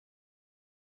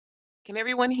Can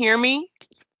everyone hear me?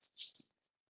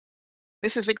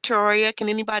 This is Victoria. Can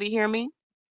anybody hear me?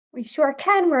 We sure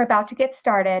can. We're about to get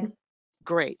started.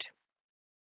 Great.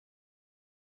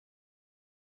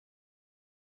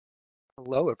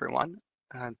 Hello, everyone.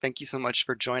 Thank you so much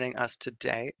for joining us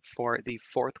today for the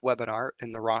fourth webinar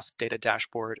in the ROS Data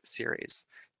Dashboard series.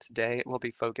 Today, we'll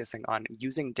be focusing on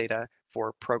using data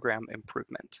for program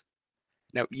improvement.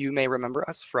 Now, you may remember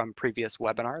us from previous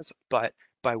webinars, but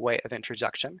by way of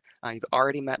introduction, you've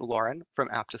already met Lauren from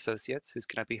Apt Associates, who's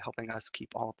going to be helping us keep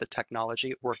all of the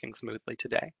technology working smoothly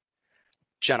today.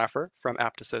 Jennifer from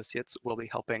Apt Associates will be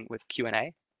helping with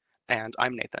Q&A, and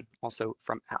I'm Nathan, also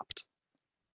from Apt.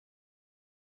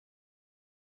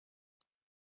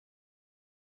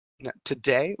 Now,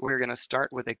 today, we're going to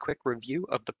start with a quick review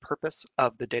of the purpose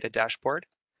of the data dashboard.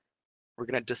 We're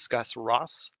going to discuss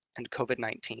ROS and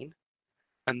COVID-19,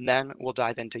 and then we'll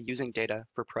dive into using data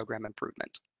for program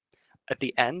improvement. At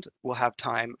the end, we'll have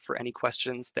time for any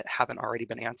questions that haven't already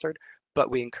been answered, but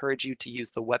we encourage you to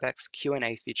use the WebEx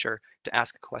Q&A feature to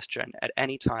ask a question at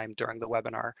any time during the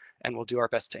webinar, and we'll do our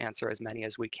best to answer as many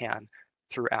as we can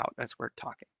throughout as we're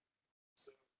talking.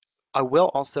 I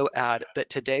will also add that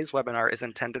today's webinar is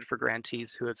intended for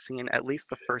grantees who have seen at least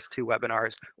the first two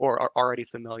webinars or are already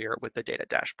familiar with the data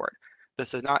dashboard.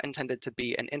 This is not intended to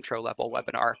be an intro level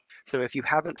webinar, so if you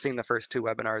haven't seen the first two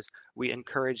webinars, we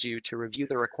encourage you to review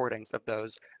the recordings of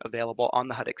those available on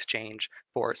the HUD Exchange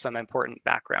for some important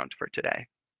background for today.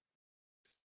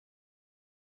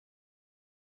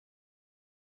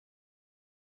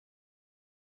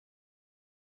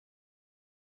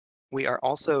 We are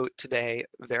also today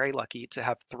very lucky to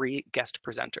have three guest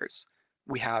presenters.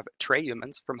 We have Trey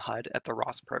Humans from HUD at the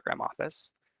ROS Program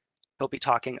Office. He'll be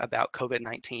talking about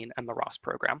COVID-19 and the ROS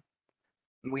program.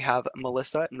 And we have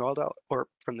Melissa Nordau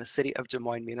from the City of Des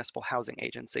Moines Municipal Housing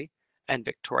Agency and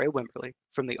Victoria Wimberly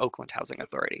from the Oakland Housing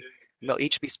Authority. And they'll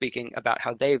each be speaking about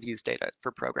how they've used data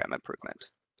for program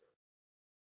improvement.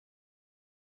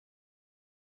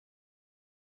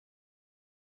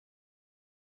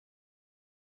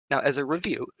 Now, as a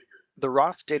review, the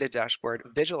ROS data dashboard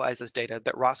visualizes data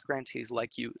that ROS grantees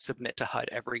like you submit to HUD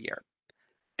every year.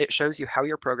 It shows you how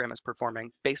your program is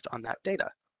performing based on that data.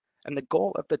 And the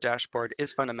goal of the dashboard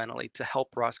is fundamentally to help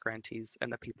ROS grantees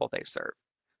and the people they serve.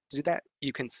 To do that,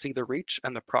 you can see the reach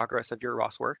and the progress of your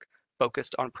ROS work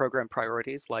focused on program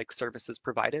priorities like services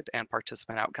provided and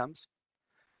participant outcomes.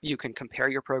 You can compare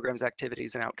your program's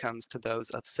activities and outcomes to those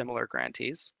of similar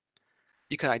grantees.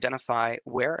 You can identify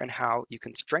where and how you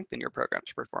can strengthen your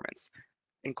program's performance,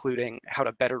 including how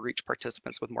to better reach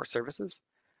participants with more services,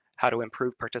 how to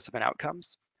improve participant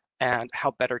outcomes, and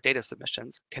how better data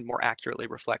submissions can more accurately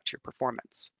reflect your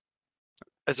performance.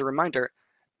 As a reminder,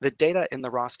 the data in the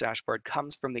ROS dashboard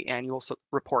comes from the annual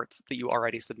reports that you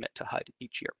already submit to HUD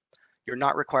each year. You're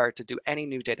not required to do any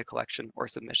new data collection or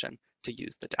submission to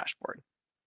use the dashboard.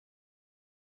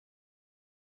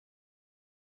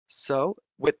 So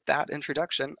with that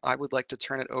introduction, I would like to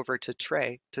turn it over to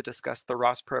Trey to discuss the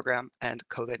ROS program and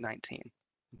COVID-19.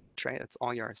 Trey, it's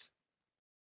all yours.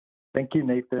 Thank you,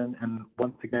 Nathan. And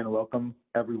once again, welcome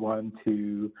everyone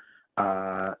to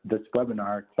this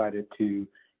webinar. Excited to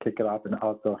kick it off and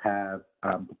also have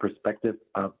the perspective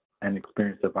of and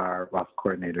experience of our ROS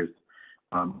coordinators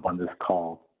on this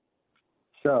call.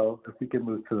 So if we can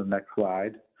move to the next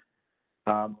slide.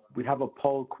 We have a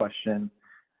poll question.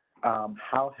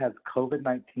 How has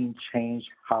COVID-19 changed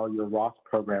how your ROS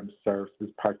program serves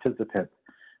its participants?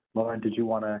 Lauren, did you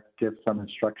want to give some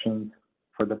instructions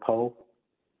for the poll?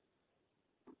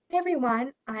 Hey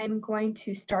everyone, I'm going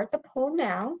to start the poll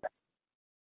now.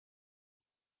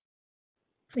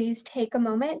 Please take a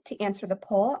moment to answer the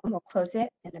poll and we'll close it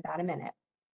in about a minute.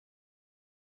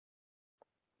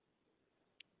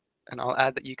 And I'll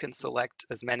add that you can select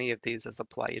as many of these as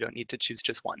apply. You don't need to choose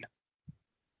just one.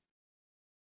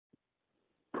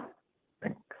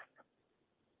 Thanks.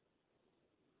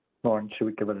 Lauren, should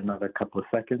we give it another couple of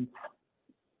seconds?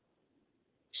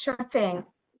 Sure thing.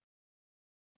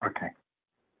 Okay.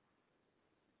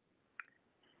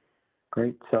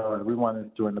 Great. So everyone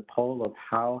is doing the poll of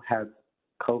how has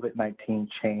COVID-19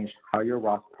 changed how your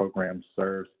ROS program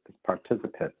serves its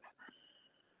participants.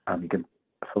 You can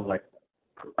select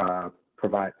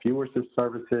provide fewer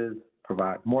services,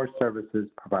 provide more services,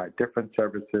 provide different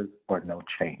services, or no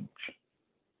change.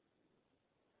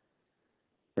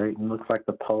 Great, and looks like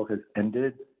the poll has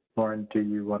ended. Lauren, do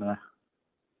you want to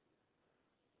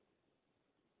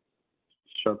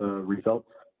show the results?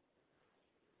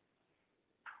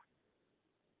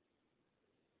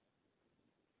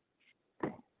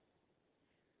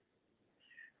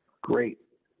 Great.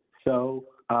 So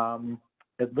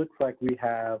it looks like we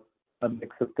have a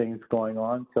mix of things going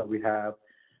on. So we have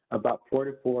about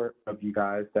 44 of you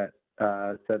guys that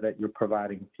said that you're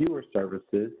providing fewer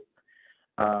services.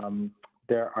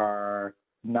 There are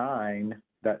 9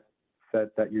 that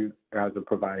said that you guys are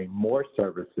providing more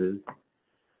services.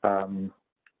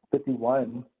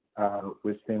 51,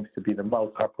 which seems to be the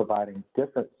most, are providing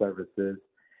different services,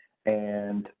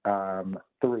 and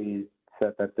 3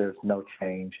 said that there's no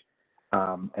change,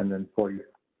 and then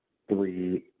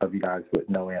 43 of you guys with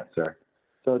no answer.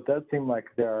 So it does seem like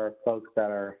there are folks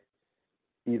that are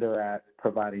either at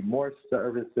providing more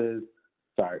services,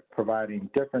 providing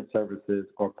different services,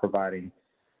 or providing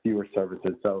fewer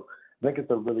services. So I think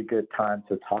it's a really good time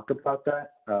to talk about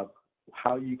that,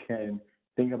 how you can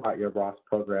think about your ROS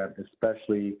program,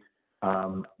 especially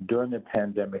during the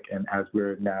pandemic and as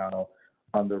we're now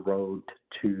on the road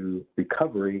to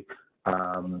recovery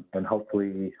and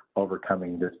hopefully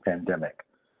overcoming this pandemic.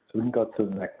 So we can go to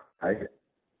the next slide.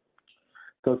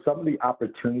 So some of the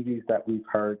opportunities that we've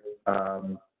heard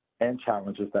and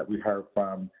challenges that we heard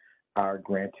from our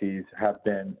grantees have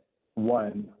been,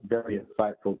 one, very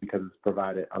insightful because it's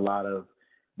provided a lot of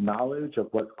knowledge of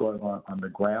what's going on the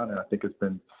ground, and I think it's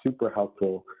been super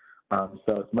helpful.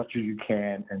 So as much as you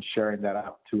can and sharing that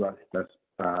out to us,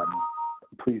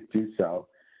 please do so.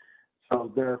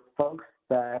 So there are folks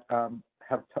that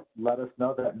have let us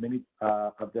know that many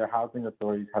of their housing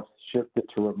authorities have shifted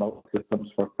to remote systems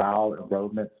for file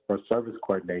enrollments for service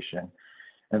coordination.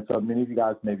 And so many of you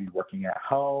guys may be working at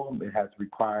home. It has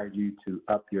required you to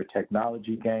up your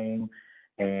technology game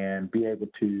and be able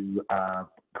to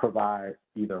provide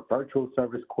either virtual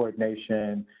service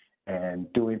coordination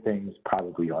and doing things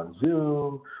probably on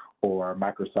Zoom or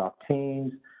Microsoft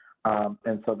Teams.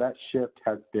 And so that shift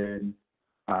has been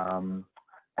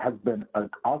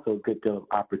also a good deal of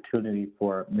opportunity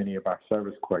for many of our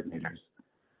service coordinators.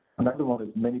 Another one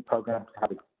is many programs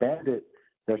have expanded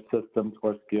their systems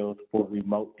or skills for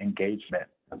remote engagement.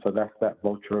 And so that's that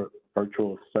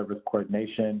virtual service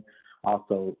coordination,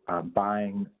 also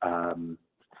buying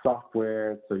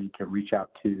software so you can reach out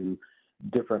to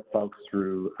different folks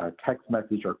through a text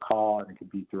message or call, and it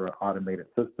could be through an automated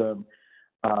system,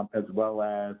 as well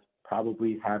as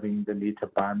probably having the need to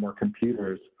buy more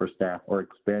computers for staff or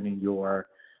expanding your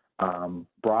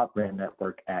broadband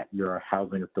network at your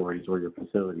housing authorities or your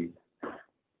facilities.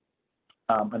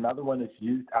 Another one is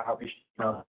youth outreach.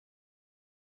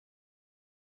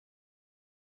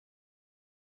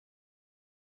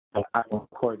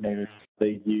 Coordinators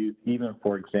they use, even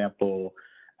for example,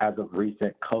 as of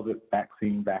recent COVID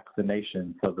vaccine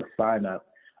vaccination. So the sign up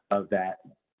of that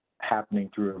happening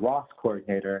through a ROS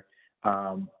coordinator,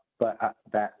 but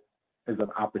that is an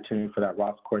opportunity for that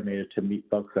ROS coordinator to meet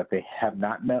folks that they have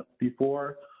not met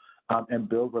before and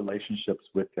build relationships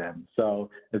with them. So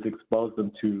it's exposed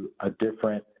them to a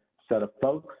different set of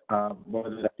folks,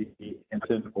 whether that be in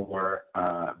person or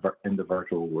in the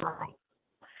virtual world.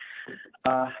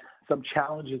 Some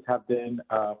challenges have been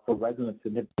for residents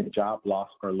significant job loss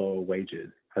or lower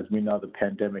wages. As we know, the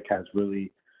pandemic has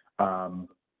really,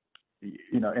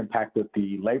 impacted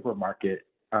the labor market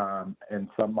in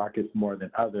some markets more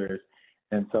than others.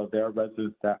 And so there are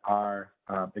residents that are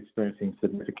experiencing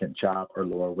significant job or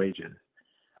lower wages.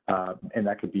 And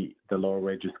that could be, the lower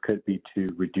wages could be to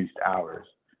reduced hours.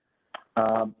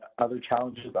 Other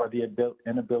challenges are the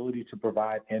inability to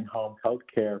provide in-home health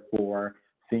care for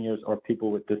seniors or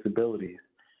people with disabilities,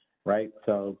 right?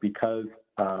 So because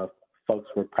folks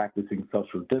were practicing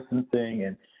social distancing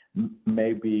and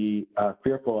may be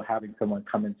fearful of having someone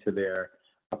come into their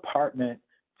apartment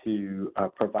to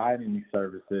provide any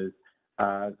services,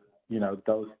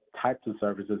 those types of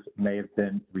services may have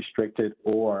been restricted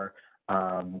or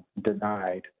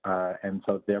denied, and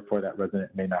so therefore that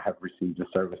resident may not have received a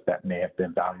service that may have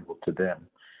been valuable to them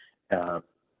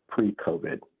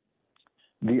pre-COVID.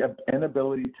 The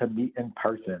inability to meet in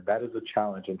person, that is a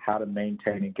challenge in how to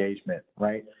maintain engagement,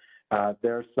 right?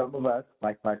 There are some of us,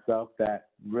 like myself, that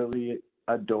really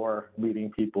adore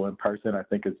meeting people in person. I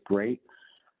think it's great.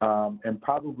 And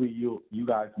probably you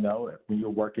guys know when you're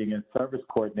working in service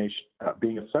coordination,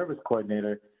 being a service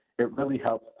coordinator, it really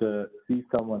helps to see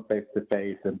someone face to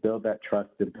face and build that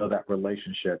trust and build that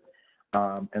relationship.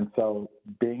 And so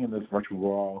being in this virtual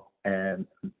world and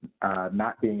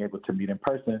not being able to meet in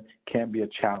person can be a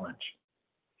challenge.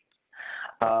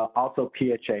 Also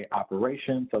PHA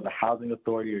operations, so the housing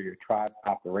authority or your tribe's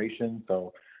operations.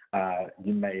 So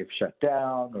you may have shut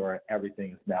down or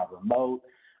everything is now remote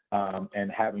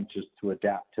and having just to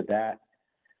adapt to that.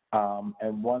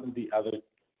 And one of the other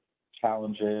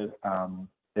challenges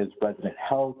is resident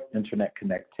health, internet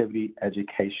connectivity,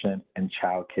 education, and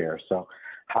childcare. So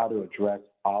how to address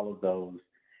all of those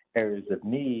areas of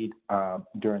need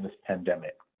during this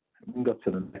pandemic. We can go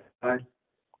to the next slide.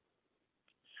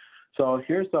 So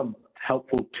here's some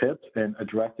helpful tips in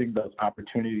addressing those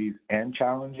opportunities and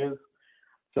challenges.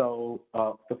 So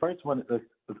the first one is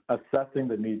assessing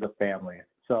the needs of families.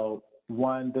 So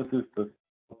one, this is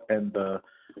the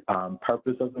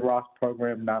purpose of the ROS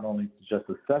program, not only to just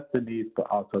assess the needs, but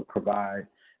also provide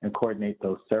and coordinate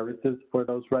those services for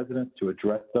those residents to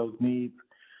address those needs.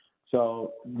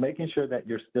 So making sure that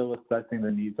you're still assessing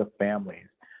the needs of families.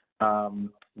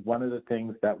 One of the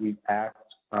things that we've asked,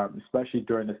 especially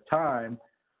during this time,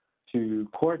 to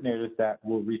coordinators that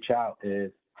will reach out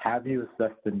is, have you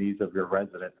assessed the needs of your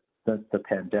residents since the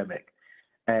pandemic?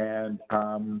 And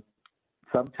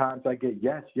sometimes I get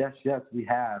yes, yes, yes, we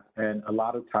have. And a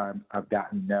lot of times I've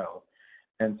gotten no.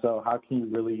 And so how can you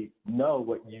really know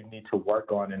what you need to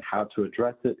work on and how to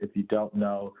address it if you don't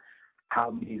know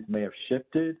how needs may have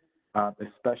shifted,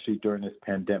 especially during this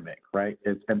pandemic, right?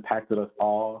 It's impacted us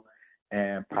all,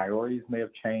 and priorities may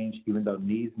have changed, even though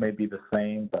needs may be the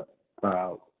same, but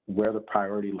where the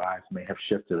priority lies may have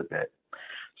shifted a bit.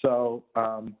 So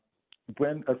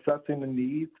when assessing the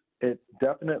needs, it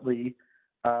definitely,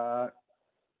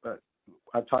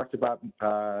 I've talked about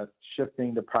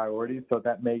shifting the priorities, so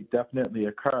that may definitely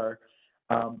occur.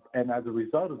 And as a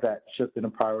result of that shift in the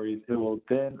priorities, it will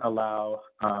then allow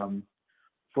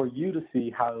for you to see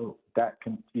how that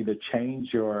can either change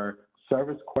your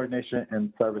service coordination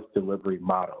and service delivery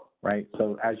model, right?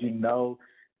 So as you know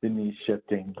the needs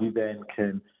shifting, you then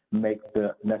can make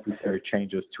the necessary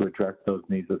changes to address those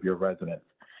needs of your residents.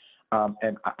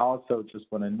 And I also just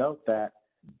want to note that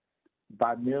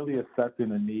by merely assessing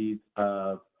the needs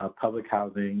of public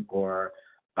housing or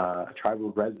a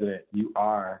tribal resident,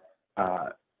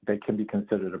 they can be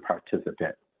considered a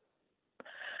participant.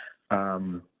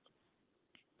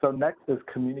 So next is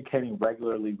communicating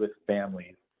regularly with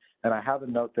families. And I have a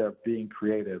note there of being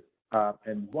creative.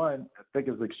 And one, I think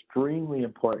is extremely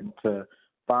important to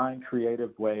find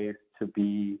creative ways to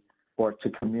be or to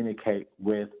communicate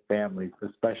with families,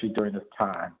 especially during this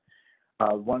time.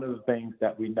 One of the things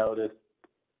that we noticed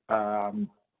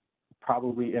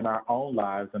probably in our own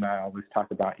lives, and I always talk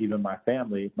about even my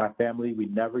family, we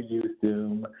never use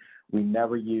Zoom, we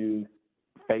never use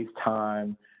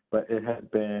FaceTime, but it has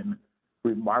been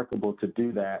remarkable to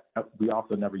do that. We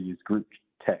also never use group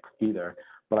text either,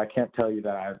 but I can't tell you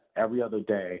that every other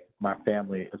day, my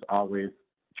family is always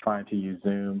trying to use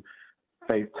Zoom,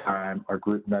 FaceTime, or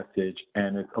group message,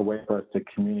 and it's a way for us to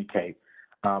communicate.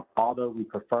 Although we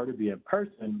prefer to be in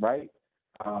person, right?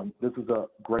 This is a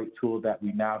great tool that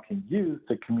we now can use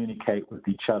to communicate with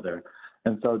each other.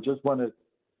 And so just want to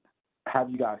have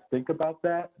you guys think about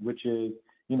that, which is,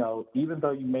 even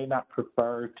though you may not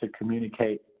prefer to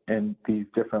communicate in these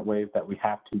different ways that we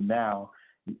have to now,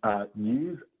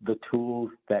 use the tools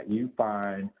that you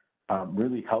find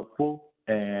really helpful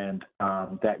and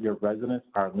that your residents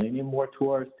are leaning more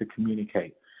towards to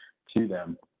communicate to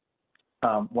them.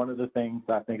 One of the things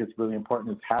I think is really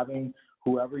important is having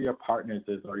whoever your partners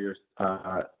is or your,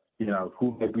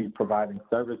 who may be providing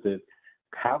services,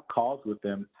 have calls with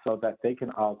them so that they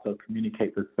can also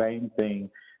communicate the same thing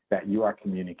that you are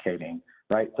communicating,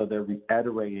 right? So they're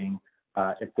reiterating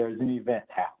if there's an event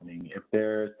happening, if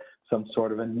there's some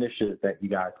sort of initiative that you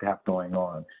guys have going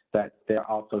on, that they're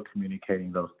also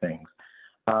communicating those things.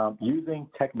 Using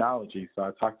technology, so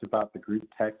I talked about the group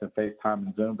text and FaceTime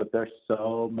and Zoom, but there's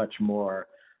so much more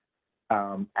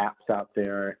apps out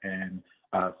there and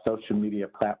social media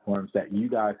platforms that you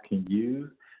guys can use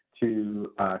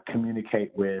to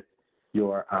communicate with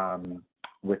your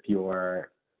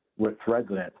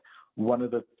residents. One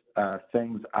of the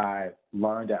things I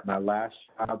learned at my last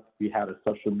job, we had a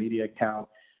social media account,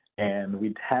 and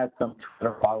we'd had some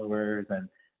Twitter followers, and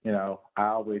I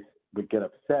always would get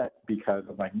upset because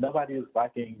I'm like, nobody is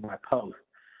liking my post.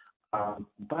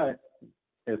 But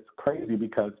it's crazy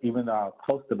because even though I'll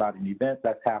post about an event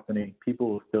that's happening, people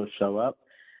will still show up.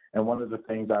 And one of the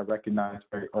things I recognized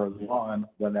very early on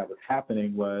when that was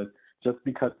happening was just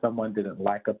because someone didn't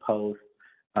like a post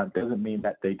doesn't mean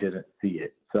that they didn't see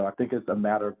it. So I think it's a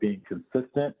matter of being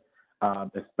consistent,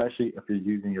 especially if you're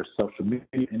using your social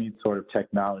media, any sort of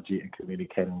technology and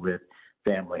communicating with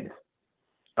families.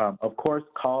 Of course,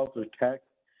 calls or text,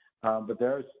 but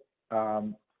there's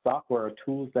software or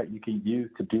tools that you can use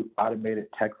to do automated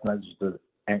text messages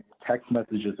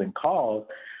and calls.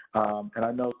 And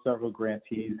I know several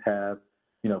grantees have,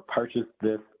 purchased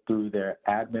this through their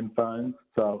admin funds.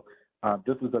 So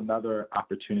this is another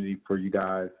opportunity for you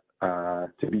guys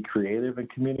to be creative in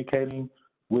communicating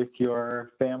with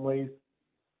your families.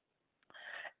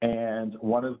 And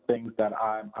one of the things that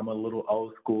I'm a little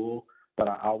old school. but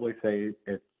I always say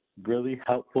it's really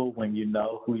helpful when you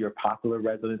know who your popular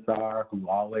residents are, who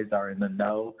always are in the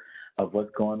know of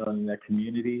what's going on in their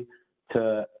community,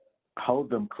 to hold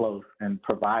them close and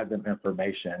provide them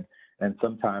information. And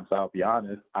sometimes, I'll be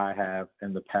honest, I have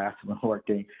in the past when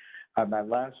working at my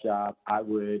last job, I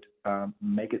would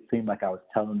make it seem like I was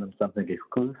telling them something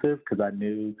exclusive because I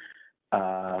knew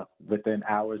within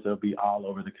hours it'll be all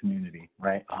over the community,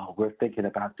 right? Oh, we're thinking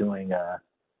about doing an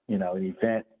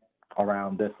event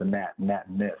around this and that and that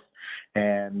and this.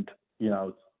 And,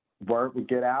 word would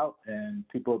get out and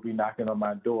people would be knocking on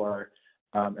my door.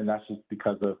 And that's just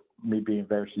because of me being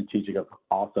very strategic of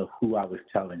also who I was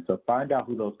telling. So find out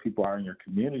who those people are in your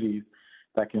communities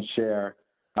that can share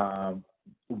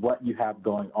what you have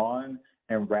going on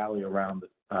and rally around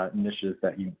the initiatives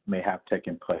that you may have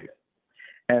taken place.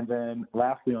 And then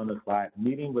lastly on the slide,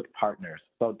 meeting with partners.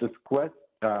 So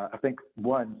I think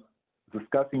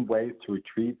discussing ways to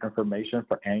retrieve information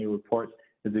for annual reports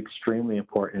is extremely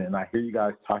important. And I hear you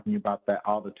guys talking about that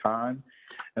all the time.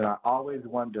 And I always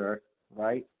wonder,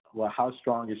 right, well, how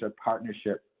strong is your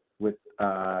partnership with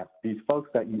these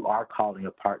folks that you are calling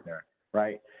a partner,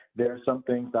 right? There are some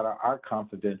things that are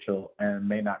confidential and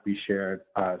may not be shared,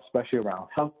 especially around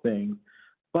health things,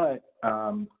 but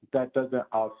that doesn't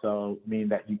also mean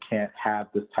that you can't have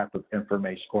this type of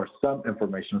information or some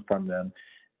information from them.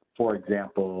 For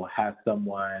example, has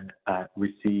someone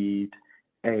received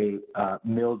a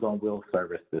Meals on Wheels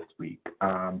service this week,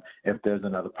 if there's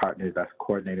another partner that's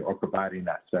coordinating or providing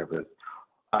that service.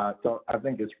 So I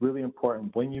think it's really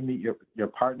important when you meet your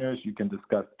partners, you can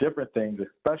discuss different things,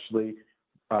 especially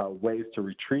ways to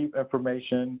retrieve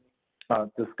information,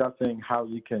 discussing how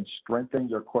you can strengthen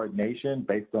your coordination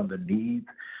based on the needs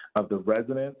of the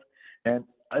residents, and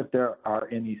if there are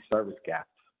any service gaps.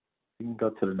 You can go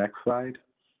to the next slide.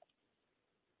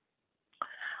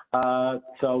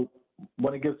 So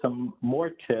want to give some more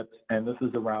tips, and this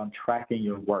is around tracking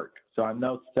your work. So I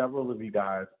know several of you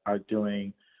guys are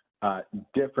doing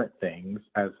different things,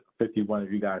 as 51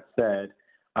 of you guys said,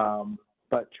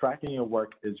 but tracking your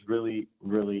work is really,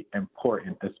 really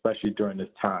important, especially during this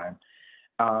time.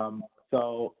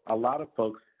 So a lot of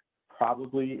folks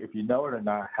probably, if you know it or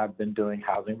not, have been doing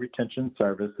housing retention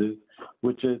services,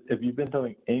 which is if you've been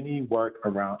doing any work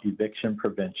around eviction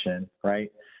prevention,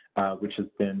 right, which has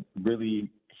been really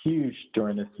huge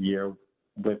during this year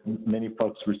with many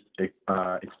folks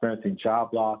experiencing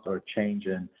job loss or change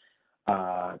in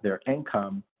their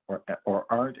income or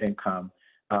earned income,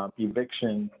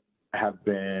 evictions have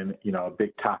been, a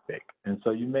big topic. And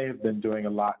so you may have been doing a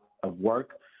lot of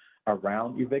work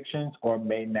around evictions or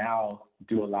may now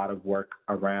do a lot of work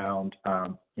around,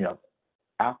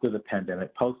 after the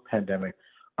pandemic, post-pandemic,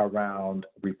 around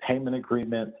repayment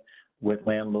agreements with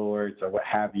landlords or what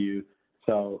have you.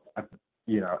 So,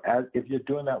 if you're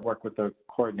doing that work with a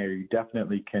coordinator, you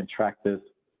definitely can track this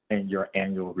in your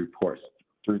annual reports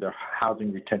through the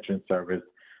Housing Retention Service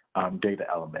data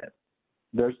element.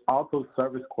 There's also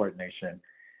service coordination.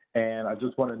 And I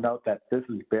just want to note that this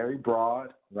is very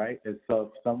broad, right? And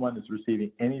so if someone is receiving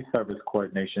any service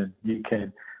coordination, you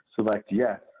can select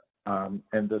yes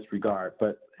in this regard.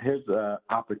 But here's an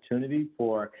opportunity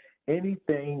for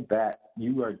anything that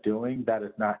you are doing that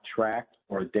is not tracked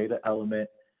or data element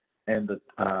in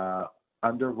the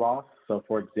under Ross. So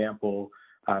for example,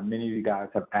 many of you guys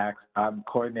have asked, I'm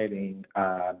coordinating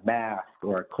masks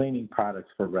or cleaning products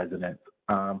for residents.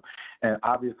 And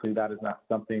obviously that is not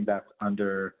something that's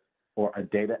under or a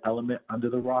data element under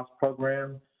the Ross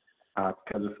program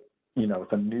because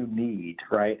it's a new need,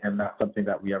 right? And not something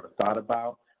that we ever thought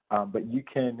about. But you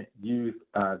can use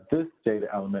this data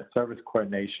element, service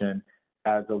coordination,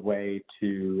 as a way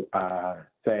to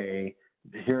say,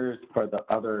 here's for the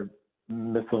other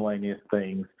miscellaneous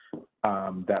things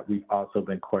that we've also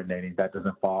been coordinating that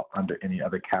doesn't fall under any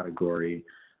other category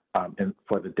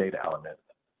for the data elements.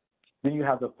 Then you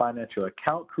have the financial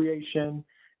account creation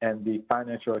and the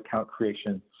financial account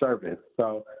creation service.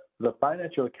 So the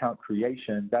financial account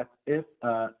creation, that's if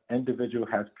an individual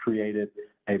has created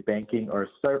a banking or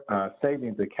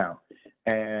savings account.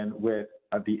 And with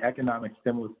the economic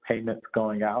stimulus payments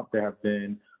going out, there have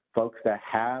been folks that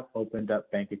have opened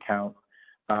up bank accounts.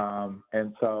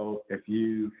 And so if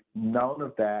you've known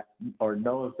of that or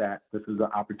know of that, this is an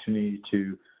opportunity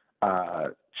to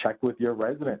check with your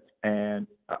residents and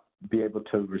be able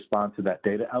to respond to that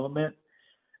data element.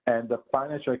 And the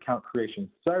financial account creation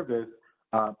service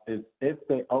is if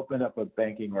they open up a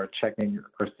banking or checking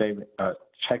or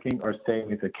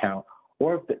savings account,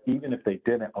 or even if they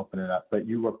didn't open it up, but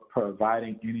you were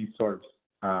providing any sort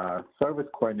of service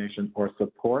coordination or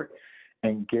support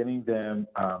and getting them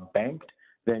banked,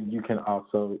 then you can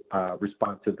also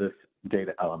respond to this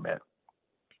data element.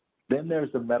 Then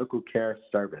there's the medical care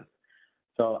service.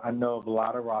 So I know of a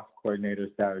lot of ROS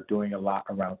coordinators that are doing a lot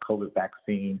around COVID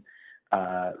vaccine,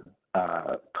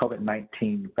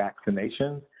 COVID-19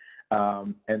 vaccinations.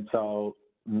 And so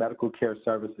medical care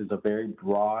service is a very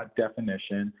broad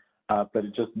definition, but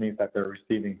it just means that they're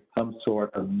receiving some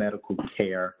sort of medical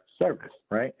care service,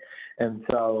 right? And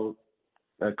so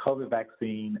the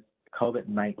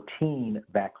COVID-19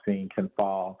 vaccine can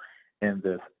fall in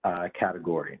this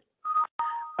category.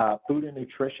 Food and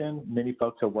nutrition, many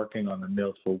folks are working on the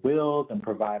Meals for Wheels and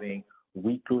providing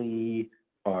weekly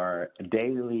or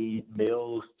daily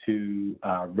meals to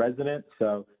residents.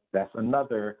 So that's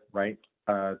another, right,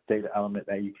 data element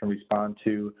that you can respond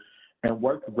to. And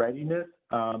work readiness.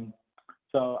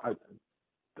 So I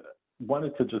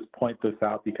wanted to just point this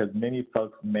out because many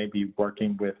folks may be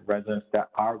working with residents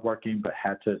that are working but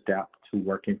had to adapt to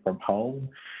working from home.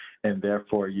 And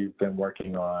therefore, you've been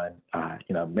working on,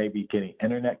 maybe getting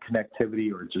internet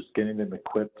connectivity or just getting them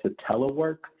equipped to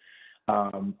telework.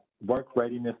 Work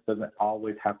readiness doesn't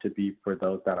always have to be for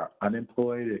those that are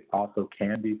unemployed. It also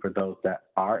can be for those that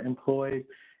are employed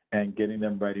and getting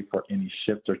them ready for any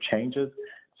shifts or changes.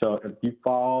 So if you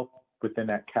fall within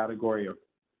that category of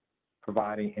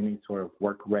providing any sort of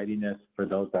work readiness for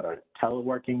those that are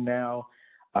teleworking now,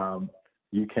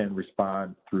 you can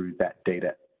respond through that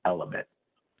data element.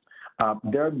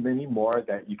 There are many more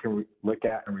that you can look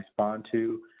at and respond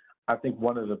to. I think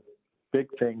one of the big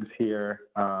things here,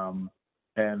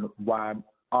 and why I'm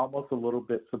almost a little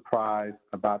bit surprised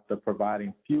about the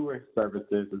providing fewer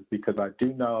services, is because I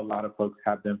do know a lot of folks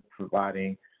have been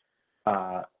providing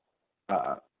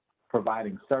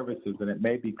services, and it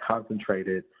may be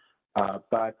concentrated, but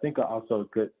I think also a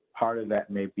good part of that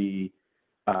may be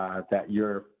that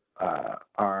you're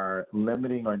are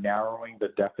limiting or narrowing the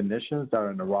definitions that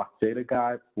are in the ROS data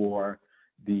guide for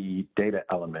the data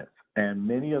elements. And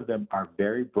many of them are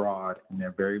very broad, and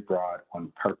they're very broad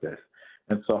on purpose.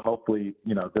 And so hopefully,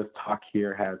 this talk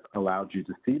here has allowed you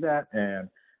to see that and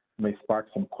may spark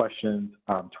some questions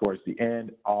towards the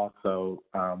end, also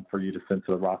for you to send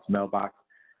to the ROS mailbox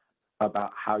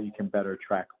about how you can better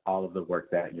track all of the work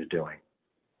that you're doing.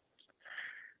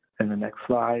 And the next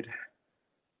slide.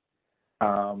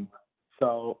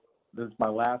 So this is my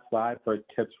last slide for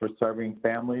tips for serving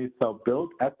families. So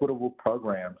build equitable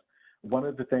programs. One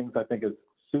of the things I think is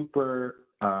super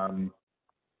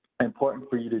important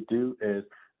for you to do is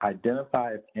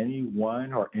identify if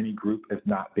anyone or any group is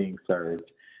not being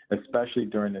served, especially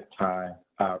during this time,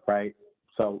 right?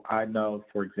 So I know,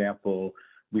 for example,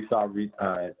 we saw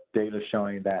data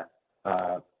showing that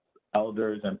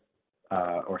elders and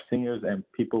or seniors and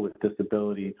people with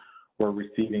disability were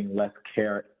receiving less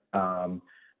care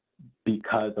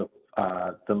because of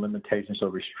the limitations or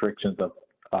restrictions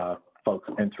of folks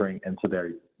entering into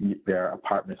their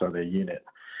apartments or their units.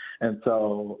 And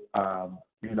so,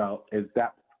 is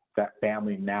that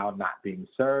family now not being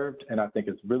served? And I think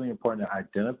it's really important to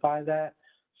identify that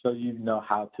so you know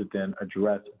how to then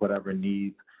address whatever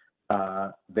needs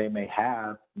they may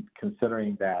have,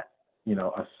 considering that,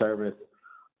 a service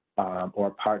or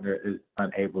a partner is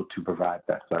unable to provide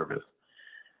that service.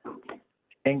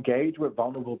 Engage with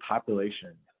vulnerable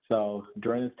populations. So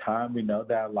during this time, we know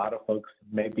that a lot of folks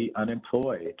may be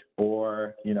unemployed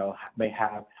or, may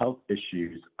have health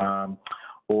issues,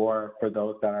 or for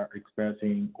those that are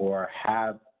experiencing or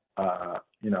have, a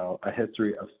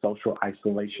history of social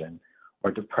isolation or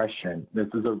depression.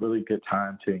 This is a really good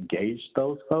time to engage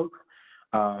those folks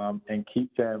and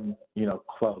keep them,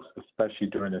 close, especially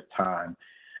during this time,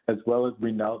 as well as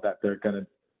we know that they're going to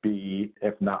be,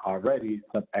 if not already,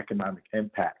 some economic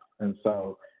impacts. And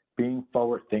so being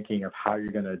forward thinking of how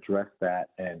you're going to address that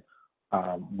and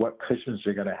what cushions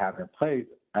you're going to have in place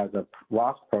as a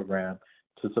ROS program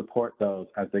to support those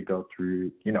as they go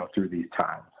through, through these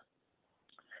times.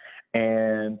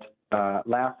 And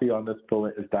lastly on this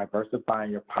bullet is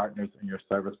diversifying your partners and your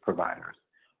service providers.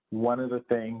 One of the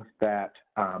things that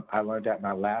I learned at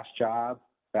my last job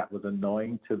that was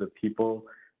annoying to the people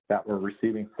that were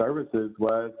receiving services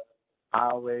was I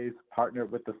always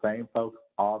partnered with the same folks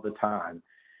all the time.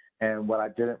 And what I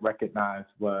didn't recognize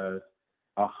was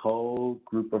a whole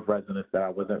group of residents that I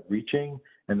wasn't reaching,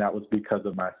 and that was because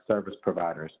of my service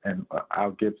providers. And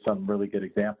I'll give some really good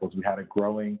examples. We had a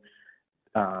growing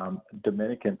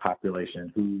Dominican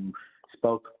population who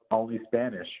spoke only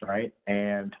Spanish, right?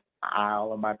 And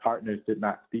all of my partners did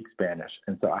not speak Spanish.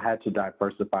 And so I had to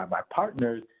diversify my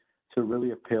partners to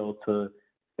really appeal to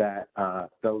that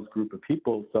those group of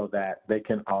people so that they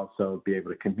can also be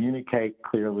able to communicate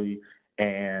clearly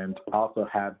and also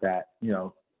have that,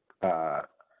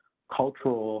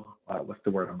 cultural, what's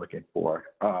the word I'm looking for?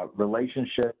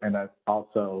 Relationship, and that's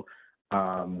also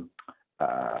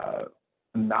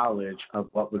knowledge of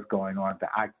what was going on that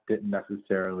I didn't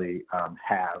necessarily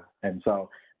have, and so,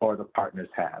 or the partners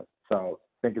have. So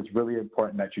I think it's really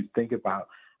important that you think about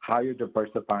how you're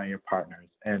diversifying your partners.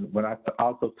 And when I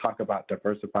also talk about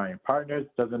diversifying partners,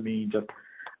 doesn't mean just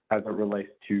as it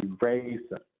relates to race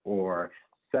or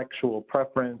sexual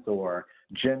preference or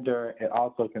gender. It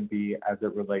also can be as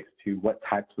it relates to what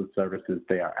types of services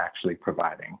they are actually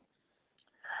providing.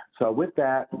 So with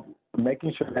that,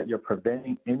 making sure that you're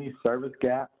preventing any service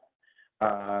gaps.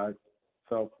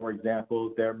 So for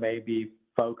example, there may be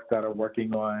folks that are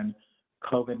working on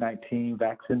COVID-19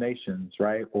 vaccinations,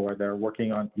 right? Or they're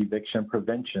working on eviction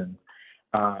prevention.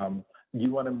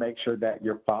 You want to make sure that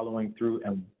you're following through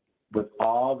and with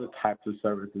all the types of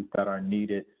services that are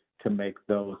needed to make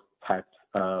those types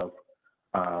of,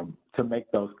 to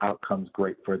make those outcomes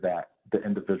great for the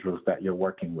individuals that you're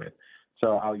working with.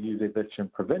 So I'll use eviction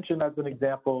prevention as an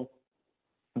example,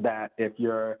 that if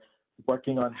you're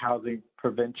working on housing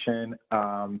prevention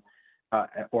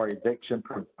or eviction,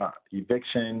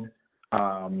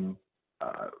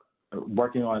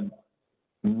 working on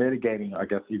mitigating, I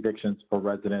guess, evictions for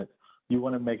residents, you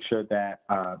want to make sure that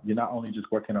you're not only just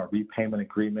working on repayment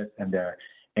agreements and their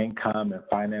income and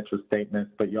financial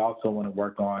statements, but you also want to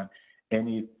work on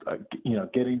any,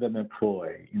 getting them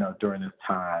employed, during this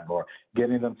time, or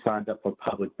getting them signed up for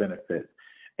public benefits.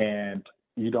 And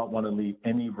you don't want to leave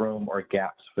any room or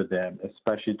gaps for them,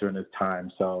 especially during this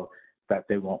time, so that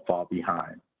they won't fall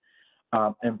behind.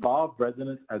 Involve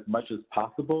residents as much as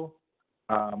possible.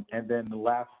 And then the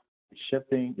last,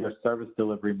 shifting your service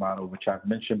delivery model, which I've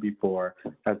mentioned before,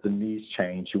 as the needs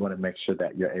change, you want to make sure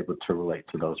that you're able to relate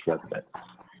to those residents.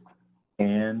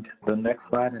 And the next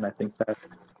slide, and I think that's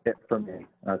it for me.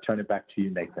 I'll turn it back to you,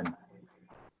 Nathan.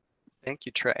 Thank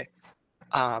you, Trey.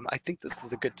 I think this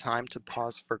is a good time to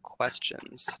pause for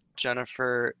questions.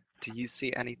 Jennifer, do you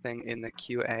see anything in the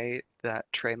QA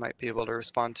that Trey might be able to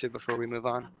respond to before we move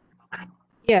on?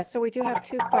 Yeah, so we do have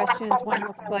two questions. One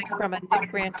looks like from a new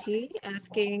grantee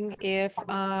asking if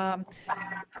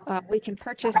we can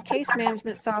purchase case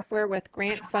management software with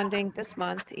grant funding this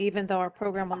month, even though our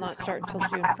program will not start until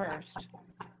June 1st.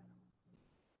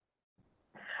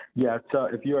 Yeah, so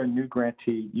if you're a new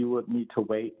grantee, you would need to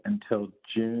wait until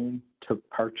June to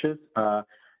purchase,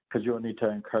 because you'll need to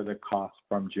incur the cost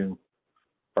from June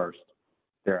 1st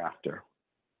thereafter.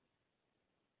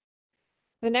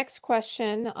 The next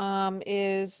question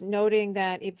is noting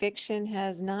that eviction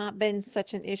has not been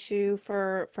such an issue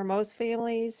for most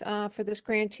families for this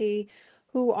grantee,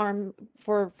 who are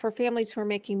for families who are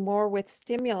making more with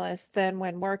stimulus than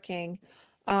when working.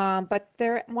 But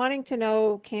they're wanting to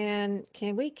know, can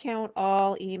we count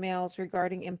all emails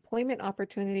regarding employment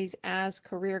opportunities as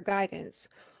career guidance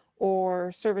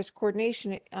or service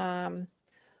coordination?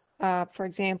 For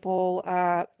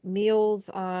example, Meals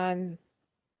on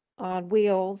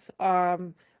Wheels,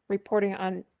 reporting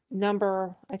on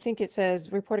number, I think it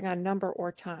says reporting on number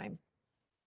or time.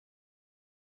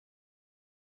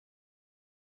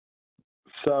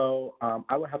 So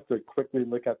I would have to quickly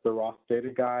look at the Ross data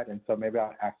guide, and so maybe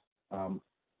I'll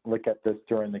look at this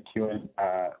during the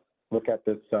Q&A, look at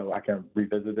this so I can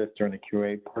revisit this during the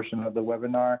QA portion of the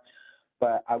webinar.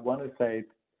 But I want to say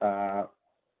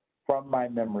from my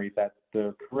memory that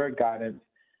the career guidance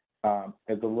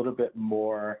is a little bit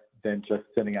more than just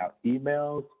sending out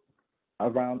emails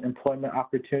around employment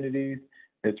opportunities.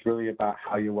 It's really about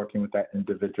how you're working with that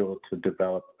individual to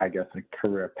develop, I guess, a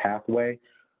career pathway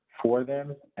for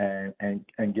them and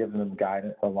giving them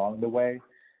guidance along the way.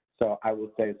 So I would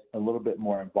say it's a little bit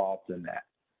more involved than that.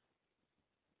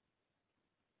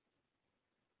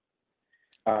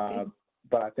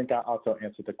 But I think I also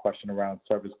answered the question around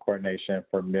service coordination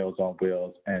for Meals on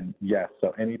Wheels. And yes,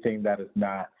 so anything that is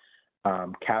not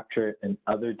captured in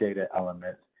other data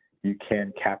elements, you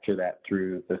can capture that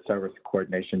through the service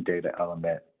coordination data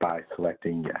element by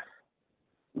selecting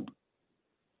yes.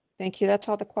 Thank you. That's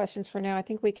all the questions for now. I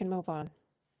think we can move on.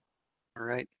 All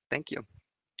right, thank you.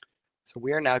 So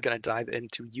we are now going to dive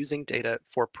into using data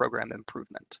for program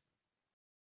improvement.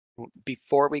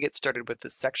 Before we get started with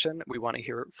this section, we want to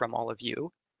hear from all of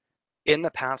you. In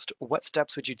the past, what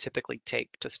steps would you typically take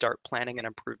to start planning an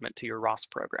improvement to your ROS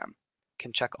program? You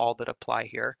can check all that apply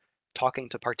here: talking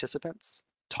to participants,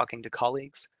 talking to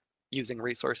colleagues, using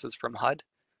resources from HUD,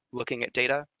 looking at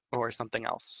data, or something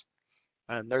else.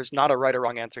 And there's not a right or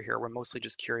wrong answer here. We're mostly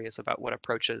just curious about what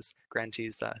approaches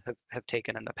grantees have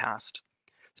taken in the past.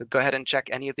 So go ahead and check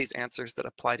any of these answers that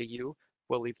apply to you.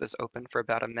 We'll leave this open for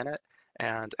about a minute,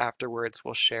 And afterwards,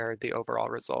 we'll share the overall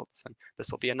results. And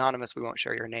this will be anonymous. We won't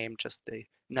share your name, just the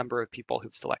number of people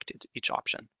who've selected each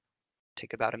option.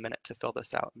 Take about a minute to fill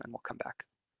this out, and then we'll come back.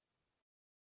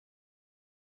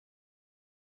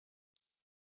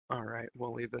 All right,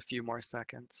 we'll leave a few more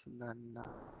seconds and then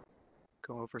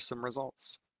go over some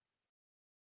results.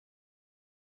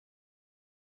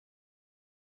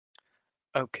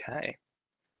 Okay,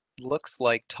 looks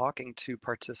like talking to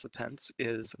participants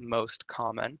is most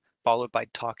common, followed by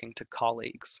talking to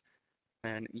colleagues.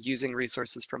 And using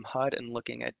resources from HUD and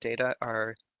looking at data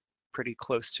are pretty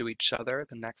close to each other,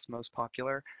 the next most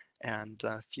popular, and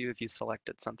a few of you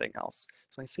selected something else.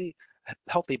 So I see a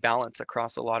healthy balance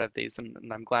across a lot of these, and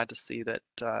I'm glad to see that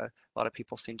a lot of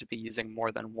people seem to be using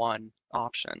more than one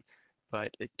option.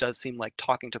 But it does seem like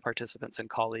talking to participants and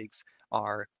colleagues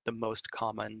are the most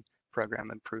common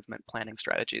program improvement planning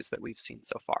strategies that we've seen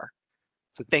so far.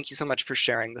 So thank you so much for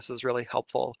sharing. This is really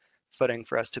helpful footing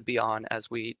for us to be on as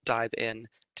we dive in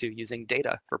to using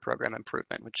data for program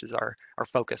improvement, which is our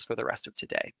focus for the rest of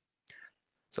today.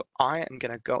 So I am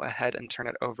going to go ahead and turn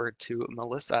it over to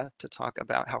Melissa to talk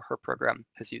about how her program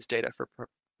has used data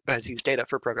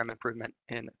for program improvement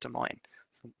in Des Moines.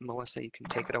 So Melissa, you can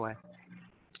take it away.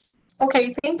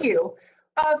 Okay, thank you.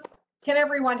 Can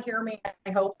everyone hear me?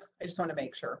 I hope. I just want to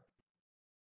make sure.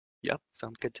 Yep,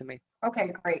 sounds good to me.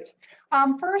 Okay, great.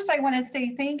 First, I want to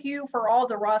say thank you for all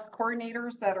the ROS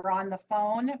coordinators that are on the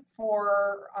phone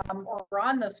or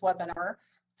on this webinar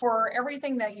for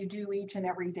everything that you do each and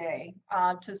every day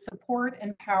to support,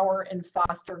 empower, and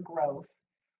foster growth.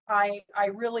 I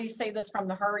really say this from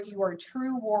the heart. You are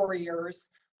true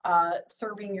warriors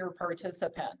serving your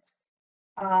participants.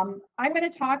 I'm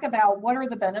going to talk about what are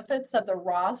the benefits of the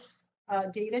ROS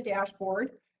data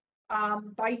dashboard.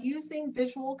 By using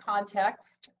visual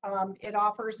context, it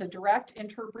offers a direct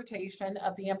interpretation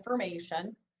of the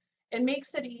information. It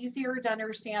makes it easier to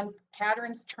understand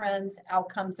patterns, trends,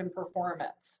 outcomes, and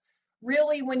performance.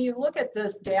 Really, when you look at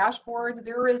this dashboard,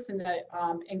 there is an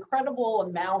incredible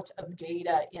amount of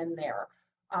data in there.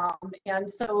 And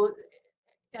so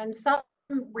in some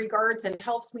regards, it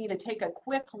helps me to take a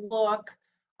quick look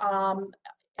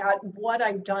at what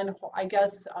I've done, I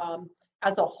guess,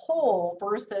 as a whole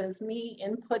versus me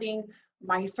inputting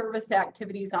my service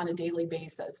activities on a daily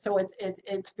basis. So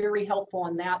it's very helpful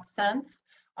in that sense.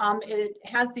 It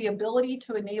has the ability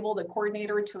to enable the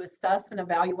coordinator to assess and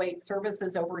evaluate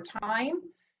services over time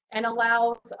and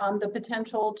allows the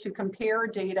potential to compare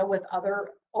data with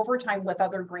over time with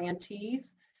other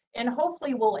grantees, and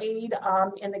hopefully will aid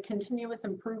in the continuous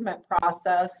improvement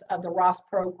process of the ROS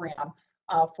program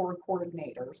for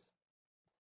coordinators.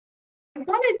 I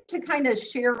wanted to kind of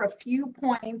share a few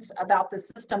points about the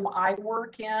system I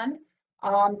work in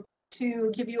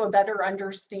to give you a better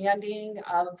understanding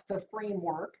of the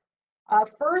framework.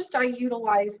 First, I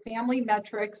utilize Family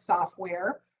Metrics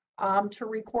software to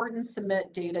record and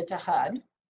submit data to HUD.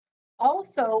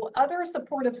 Also, other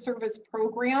supportive service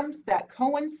programs that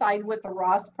coincide with the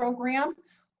ROS program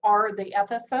are the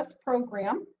FSS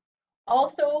program.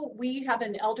 Also, we have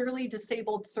an elderly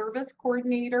disabled service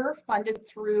coordinator funded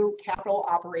through capital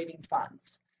operating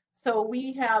funds. So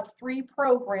we have 3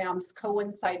 programs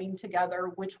coinciding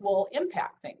together, which will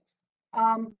impact things.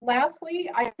 Lastly,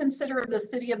 I consider the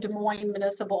City of Des Moines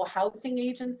Municipal Housing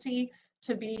Agency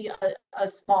to be a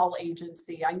small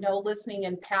agency. I know listening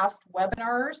in past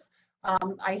webinars,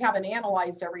 I haven't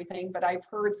analyzed everything, but I've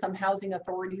heard some housing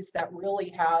authorities that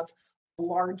really have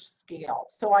large scale.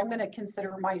 So I'm going to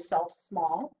consider myself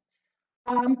small.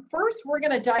 First, we're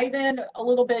going to dive in a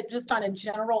little bit just on a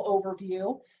general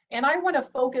overview. And I want to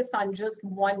focus on just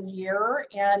 1 year.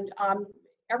 And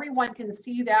everyone can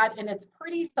see that, and it's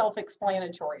pretty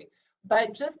self-explanatory.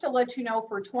 But just to let you know,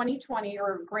 for 2020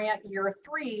 or grant year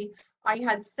 3, I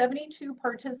had 72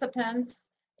 participants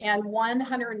and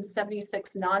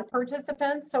 176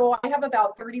 non-participants. So I have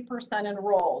about 30%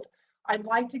 enrolled. I'd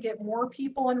like to get more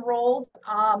people enrolled.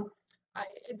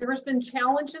 There's been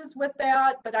challenges with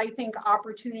that, but I think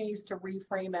opportunities to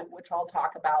reframe it, which I'll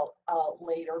talk about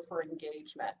later for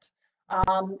engagement.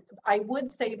 I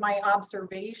would say my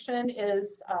observation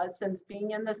is, since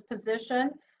being in this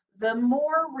position, the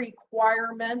more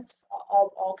requirements,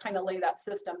 I'll kind of lay that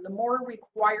system, the more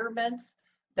requirements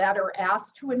that are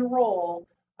asked to enroll,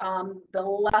 the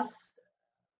less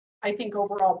I think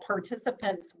overall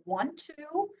participants want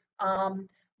to.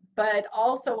 But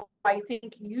also, I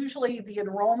think usually the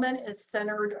enrollment is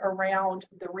centered around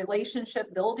the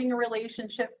relationship, building a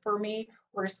relationship for me,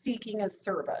 or seeking a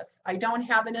service. I don't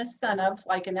have an incentive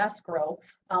like an escrow,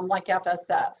 like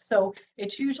FSS. So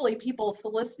it's usually people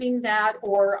soliciting that,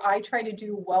 or I try to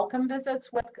do welcome visits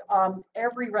with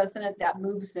every resident that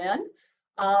moves in.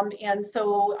 And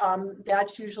so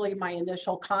that's usually my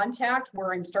initial contact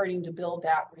where I'm starting to build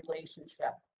that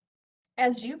relationship.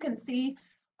 As you can see,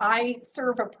 I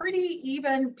serve a pretty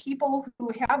even people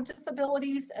who have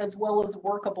disabilities as well as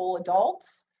workable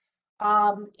adults.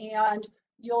 And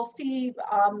you'll see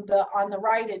on the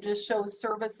right, it just shows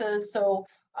services. So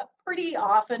pretty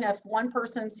often if one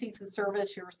person seeks a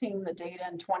service, you're seeing the data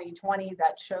in 2020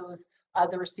 that shows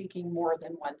they're seeking more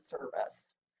than one service.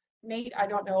 Nate, I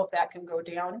don't know if that can go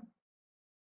down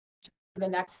to the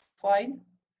next slide.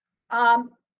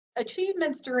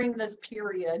 Achievements during this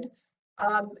period,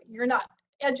 you're not,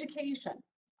 education.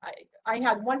 I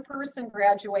had one person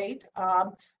graduate,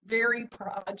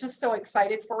 just so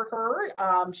excited for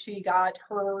her. She got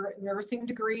her nursing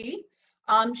degree.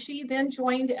 She then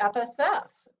joined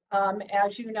FSS.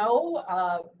 As you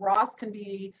know, Ross can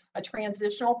be a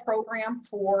transitional program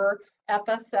for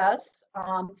FSS.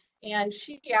 And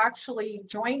she actually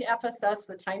joined FSS,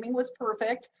 the timing was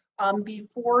perfect,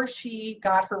 before she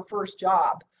got her first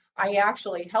job. I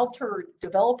actually helped her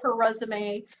develop her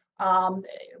resume,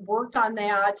 worked on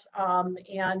that,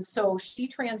 and so she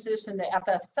transitioned to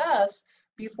FSS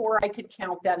before I could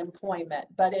count that employment.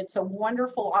 But it's a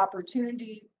wonderful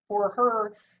opportunity for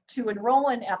her to enroll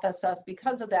in FSS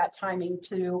because of that timing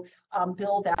to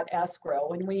build that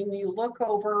escrow. And when you look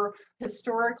over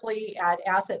historically at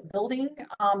asset building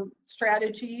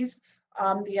strategies,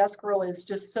 the escrow is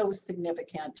just so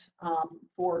significant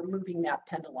for moving that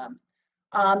pendulum.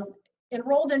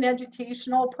 Enrolled in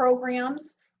educational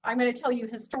programs, I'm going to tell you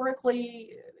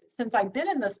historically, since I've been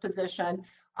in this position,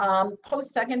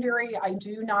 post-secondary, I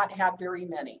do not have very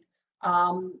many.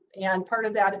 And part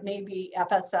of that, it may be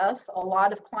FSS. A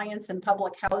lot of clients in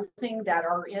public housing that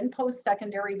are in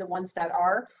post-secondary, the ones that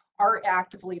are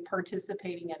actively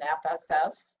participating in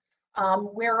FSS.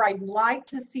 Where I'd like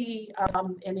to see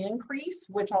an increase,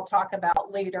 which I'll talk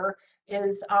about later,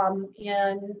 is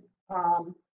in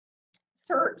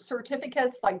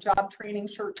certificates like job training,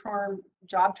 short-term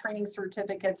job training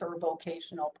certificates or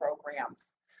vocational programs.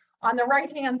 On the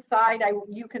right-hand side,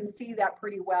 you can see that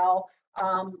pretty well.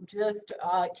 Just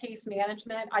case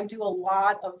management. I do a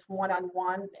lot of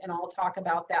one-on-one, and I'll talk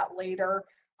about that later.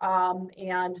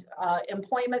 And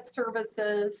employment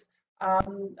services.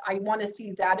 I want to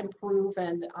see that improve,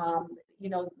 and you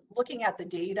know, looking at the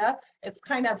data, it's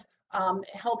kind of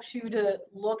helps you to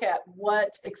look at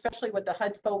what, especially with the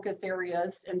HUD focus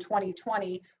areas in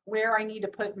 2020, where I need to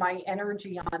put my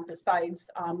energy on besides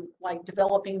like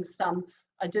developing some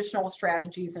additional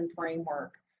strategies and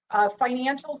framework.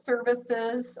 Financial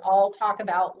services, I'll talk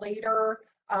about later.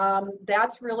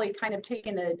 That's really kind of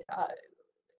taken it.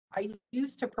 I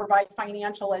used to provide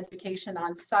financial education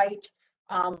on site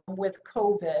with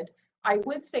COVID. I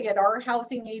would say at our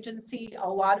housing agency, a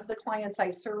lot of the clients I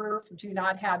serve do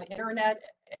not have internet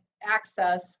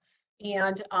access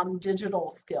and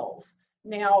digital skills.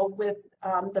 Now with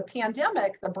the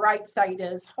pandemic, the bright side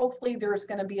is hopefully there's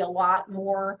going to be a lot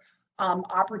more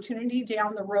opportunity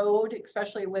down the road,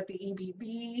 especially with the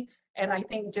EBB. And I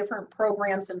think different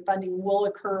programs and funding will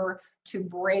occur to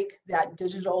break that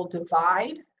digital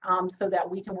divide so that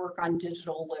we can work on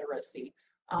digital literacy.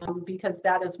 Because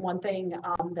that is one thing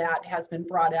that has been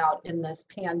brought out in this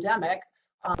pandemic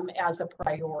as a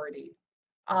priority.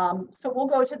 So we'll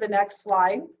go to the next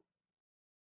slide.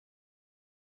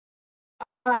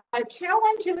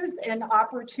 Challenges and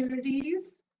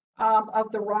opportunities of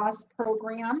the Ross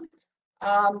program.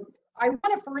 I want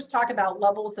to first talk about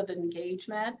levels of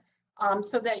engagement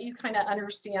so that you kind of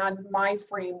understand my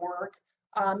framework.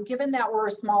 Given that we're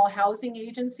a small housing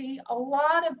agency, a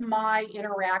lot of my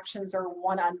interactions are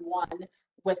one-on-one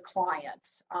with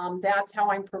clients. That's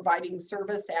how I'm providing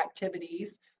service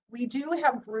activities. We do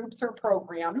have groups or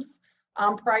programs.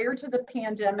 Prior to the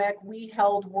pandemic, we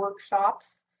held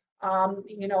workshops,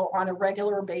 you know, on a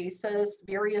regular basis,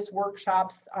 various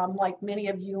workshops, like many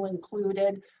of you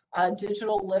included,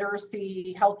 digital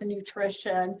literacy, health and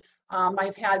nutrition.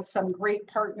 I've had some great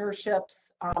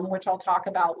partnerships, which I'll talk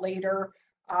about later,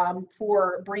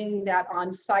 for bringing that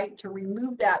on site to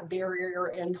remove that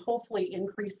barrier and hopefully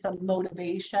increase some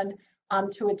motivation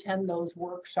to attend those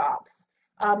workshops.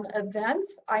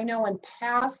 Events, I know in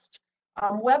past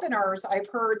webinars, I've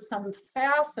heard some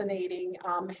fascinating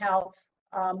how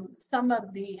some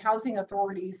of the housing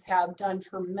authorities have done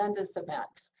tremendous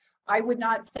events. I would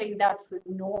not say that's the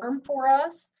norm for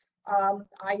us.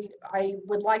 I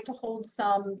would like to hold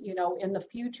some, in the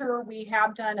future, we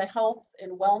have done a health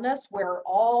and wellness where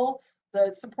all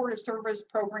the supportive service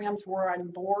programs were on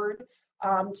board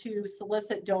to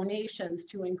solicit donations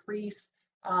to increase,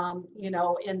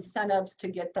 incentives to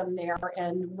get them there.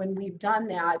 And when we've done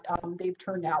that, they've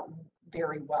turned out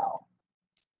very well.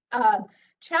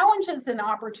 Challenges and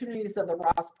opportunities of the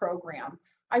Ross program.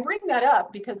 I bring that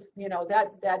up because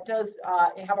that does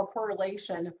have a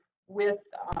correlation with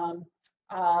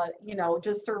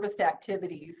just service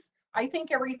activities. I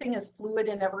think everything is fluid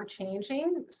and ever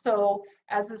changing. So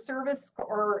as a service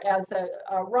or as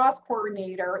a Ross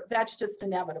coordinator, that's just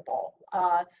inevitable.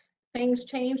 Things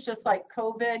change just like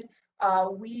COVID.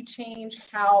 We change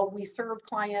how we serve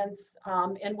clients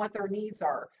and what their needs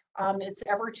are. It's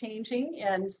ever changing,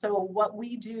 and so what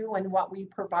we do and what we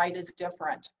provide is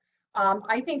different.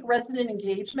 I think resident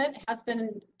engagement has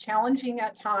been challenging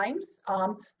at times.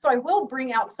 So I will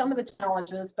bring out some of the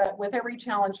challenges, but with every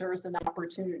challenge, there's an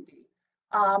opportunity.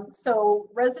 So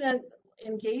resident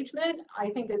engagement, I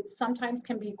think it sometimes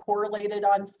can be correlated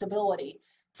on stability,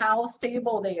 how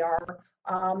stable they are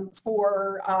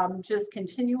for just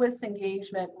continuous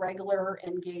engagement, regular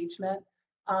engagement,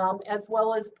 as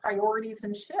well as priorities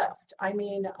and shift. I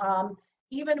mean,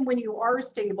 even when you are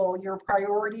stable, your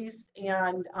priorities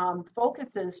and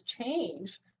focuses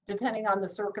change depending on the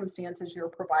circumstances you're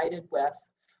provided with.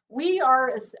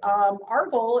 Our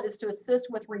goal is to assist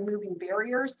with removing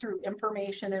barriers through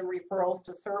information and referrals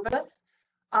to service.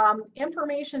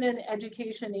 Information and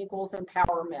education equals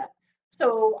empowerment.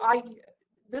 So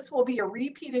this will be a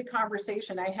repeated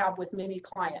conversation I have with many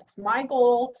clients. My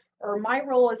goal or my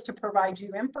role is to provide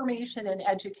you information and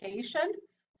education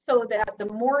so that the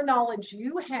more knowledge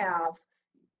you have,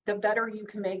 the better you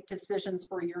can make decisions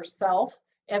for yourself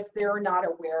if they're not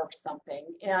aware of something.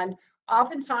 And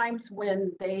oftentimes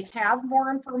when they have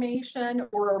more information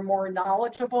or are more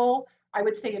knowledgeable, I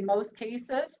would say in most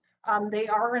cases, they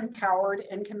are empowered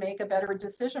and can make a better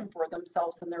decision for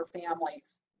themselves and their families.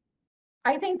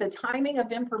 I think the timing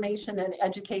of information and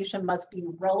education must be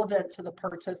relevant to the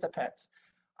participants.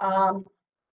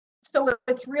 So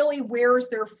it's really where's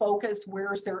their focus,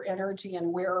 where's their energy,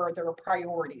 and where are their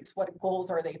priorities? What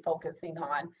goals are they focusing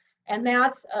on? And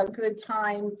that's a good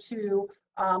time to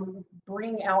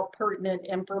bring out pertinent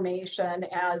information.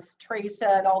 As Trey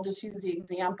said, I'll just use the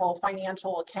example,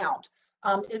 financial account.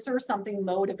 Is there something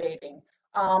motivating?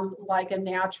 Like a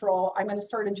natural, I'm going to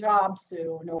start a job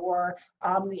soon, or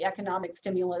the economic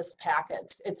stimulus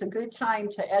packets. It's a good time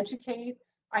to educate.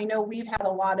 I know we've had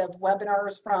a lot of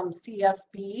webinars from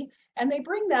CFB, and they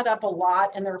bring that up a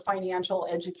lot in their financial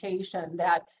education,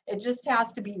 that it just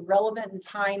has to be relevant and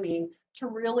timing to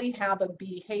really have a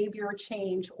behavior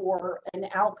change or an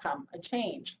outcome, a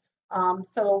change.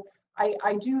 So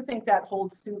I do think that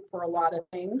holds suit for a lot of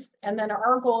things. And then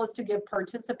our goal is to give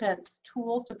participants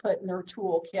tools to put in their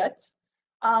toolkit.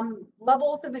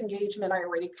 Levels of engagement I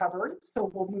already covered, so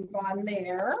we'll move on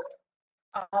there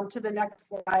to the next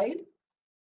slide.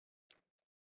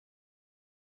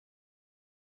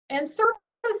 And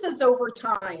services over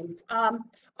time. I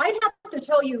have to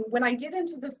tell you, when I get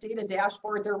into this data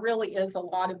dashboard, there really is a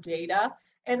lot of data,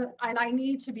 and I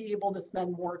need to be able to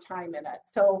spend more time in it.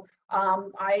 So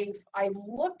I've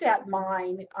looked at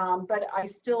mine, but I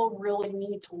still really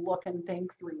need to look and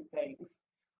think through things.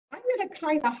 I'm going to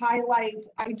kind of highlight,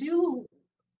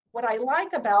 what I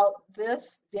like about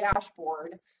this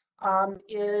dashboard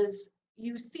is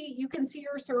you can see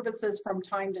your services from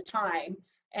time to time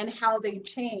and how they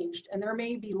changed. And there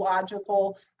may be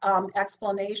logical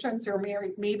explanations or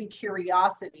maybe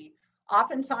curiosity.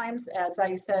 Oftentimes, as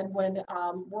I said, when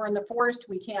we're in the forest,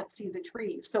 we can't see the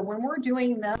trees. So when we're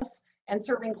doing this and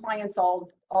serving clients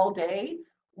all day,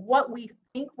 what we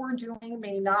think we're doing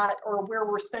may not, or where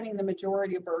we're spending the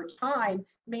majority of our time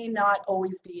may not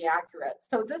always be accurate.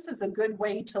 So this is a good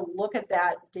way to look at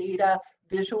that data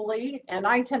visually, and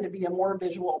I tend to be a more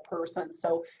visual person,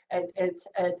 so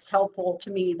it's helpful to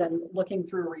me than looking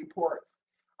through reports.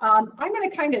 I'm going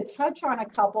to kind of touch on a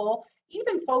couple,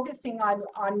 even focusing on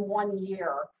 1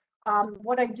 year.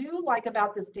 What I do like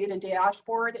about this data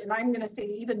dashboard, and I'm going to say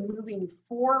even moving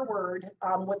forward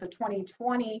with the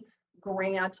 2020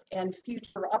 grant and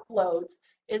future uploads,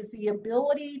 is the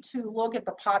ability to look at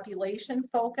the population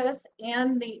focus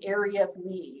and the area of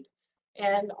need.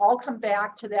 And I'll come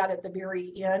back to that at the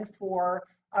very end for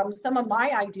some of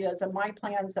my ideas and my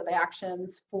plans of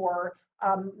actions for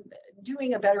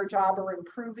doing a better job or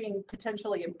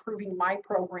potentially improving my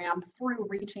program through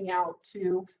reaching out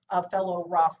to fellow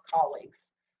Ross colleagues.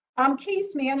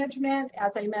 Case management,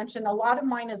 as I mentioned, a lot of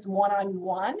mine is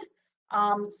one-on-one.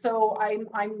 So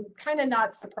I'm kind of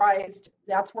not surprised.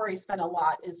 That's where I spent a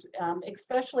lot, is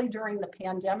especially during the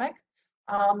pandemic.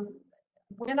 Um,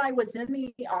 when I was in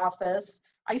the office,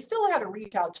 I still had to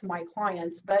reach out to my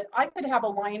clients, but I could have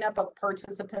a lineup of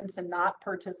participants and not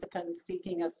participants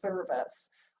seeking a service.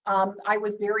 I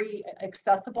was very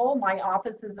accessible. My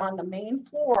office is on the main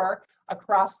floor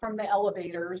across from the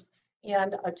elevators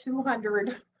and a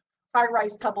 200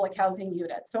 high-rise public housing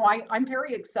unit. So I'm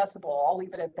very accessible. I'll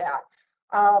leave it at that.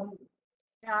 Um,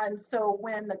 and so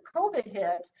when the COVID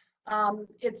hit,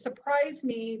 it surprised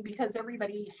me because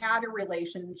everybody had a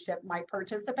relationship, my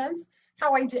participants.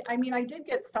 How I did, I mean, I did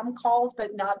get some calls,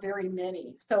 but not very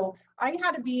many. So I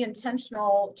had to be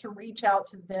intentional to reach out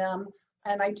to them.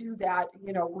 And I do that,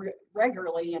 you know,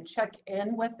 regularly and check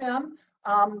in with them.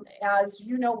 As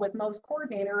you know, with most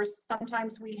coordinators,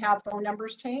 sometimes we have phone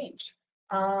numbers change.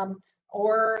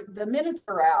 Or the minutes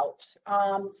are out.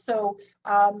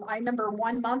 I remember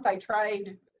one month I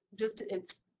tried, just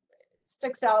it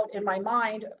sticks out in my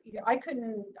mind. I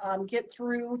couldn't get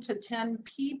through to 10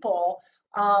 people,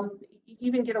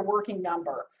 even get a working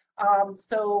number.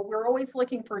 So we're always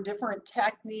looking for different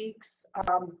techniques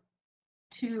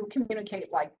to communicate,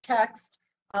 like text.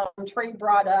 Trey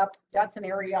brought up, that's an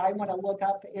area I want to look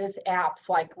up, is apps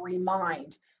like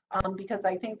Remind, because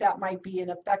I think that might be an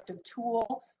effective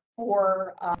tool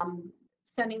for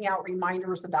sending out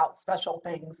reminders about special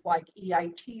things like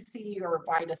EITC or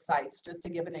VITA sites, just to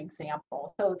give an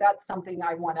example. So that's something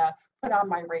I want to put on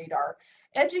my radar.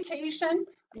 Education,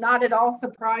 not at all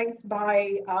surprised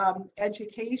by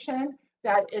education,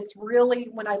 that it's really,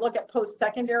 when I look at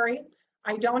post-secondary,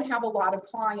 I don't have a lot of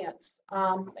clients,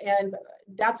 and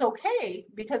that's okay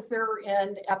because they're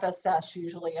in FSS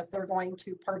usually if they're going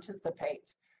to participate.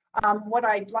 What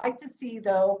I'd like to see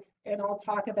though, and I'll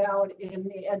talk about in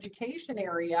the education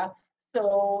area,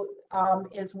 so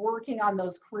is working on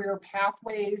those career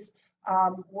pathways,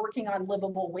 working on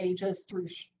livable wages through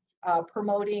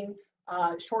promoting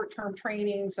short-term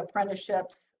trainings,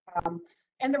 apprenticeships.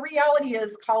 And the reality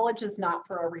is college is not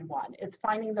for everyone. It's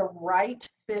finding the right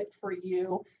fit for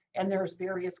you, and there's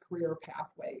various career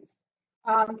pathways.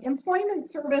 Employment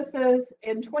services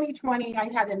in 2020, I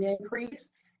had an increase.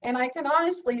 And I can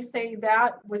honestly say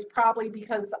that was probably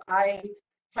because I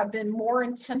have been more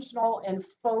intentional and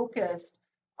focusing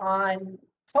on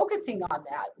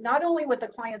that, not only with the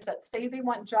clients that say they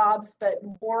want jobs, but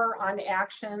more on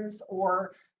actions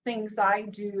or things I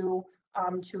do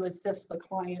to assist the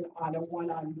client on a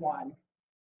one-on-one.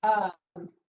 So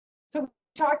we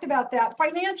talked about that.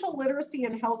 Financial literacy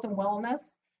and health and wellness.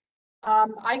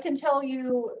 I can tell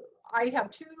you, I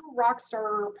have 2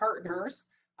 Rockstar partners.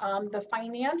 The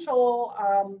financial,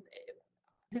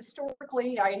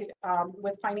 historically,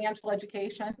 with financial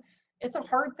education, it's a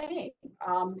hard thing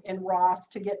in Ross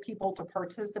to get people to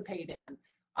participate in.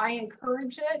 I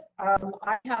encourage it.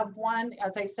 I have one,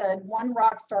 as I said, one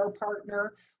Rockstar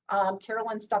partner,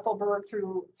 Carolyn Stuckelberg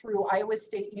through Iowa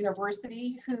State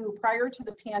University, who prior to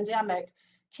the pandemic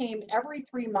came every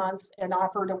 3 months and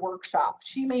offered a workshop.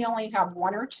 She may only have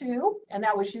 1 or 2, and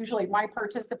that was usually my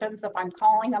participants if I'm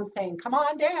calling them saying, come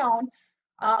on down.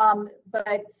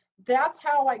 But that's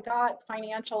how I got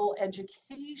financial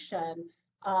education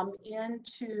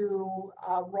into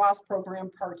Ross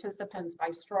program participants,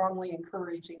 by strongly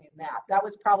encouraging in that. That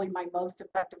was probably my most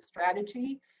effective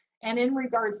strategy. And in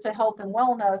regards to health and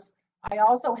wellness, I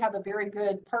also have a very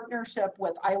good partnership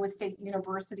with Iowa State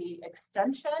University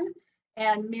Extension.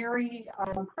 And Mary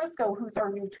Crisco, who's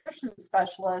our nutrition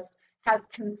specialist, has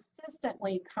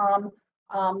consistently come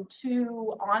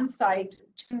to on-site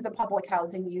to the public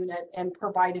housing unit and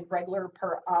provided regular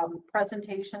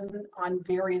presentations on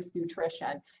various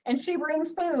nutrition. And she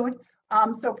brings food.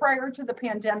 So prior to the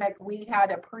pandemic, we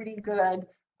had a pretty good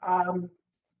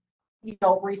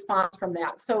response from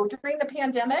that. So during the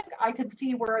pandemic, I could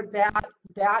see where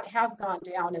that has gone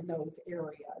down in those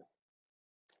areas.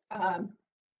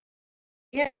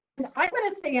 And I'm going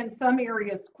to say in some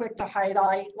areas, quick to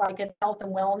highlight, like in health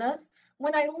and wellness,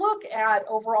 when I look at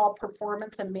overall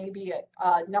performance and maybe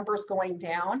numbers going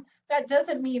down, that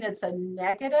doesn't mean it's a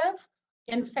negative.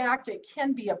 In fact, it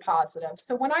can be a positive.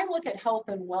 So when I look at health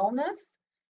and wellness,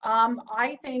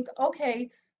 I think,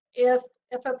 okay, if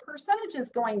a percentage is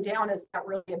going down, it's not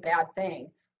really a bad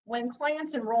thing. When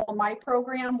clients enroll in my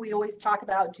program, we always talk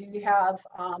about, do you have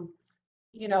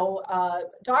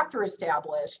doctor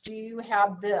established? Do you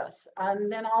have this?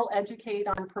 And then I'll educate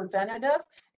on preventative.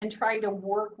 and try to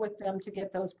work with them to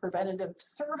get those preventative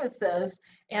services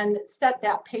and set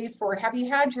that pace for, have you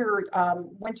had your,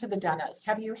 went to the dentist?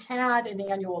 Have you had an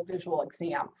annual visual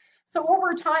exam? So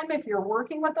over time, if you're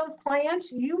working with those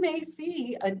clients, you may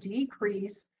see a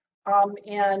decrease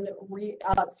in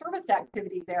service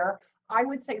activity there. I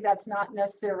would say that's not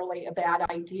necessarily a bad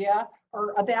idea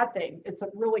or a bad thing. It's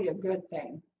really a good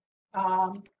thing.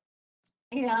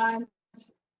 And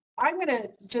I'm going to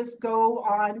just go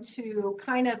on to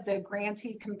kind of the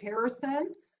grantee comparison.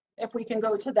 If we can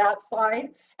go to that slide.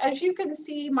 As you can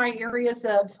see, my areas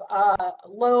of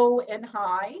low and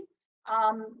high.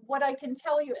 What I can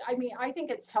tell you, I mean, I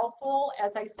think it's helpful,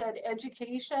 as I said,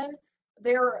 education.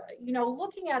 There, you know,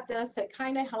 looking at this, it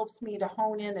kind of helps me to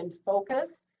hone in and focus.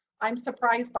 I'm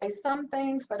surprised by some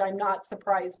things, but I'm not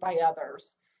surprised by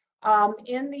others.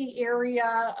 In the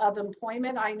area of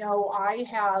employment, I know I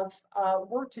have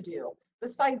work to do.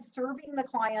 Besides serving the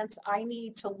clients, I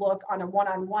need to look on a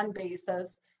one-on-one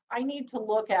basis. I need to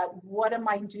look at what am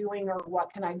I doing or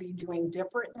what can I be doing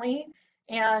differently.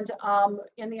 And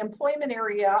in the employment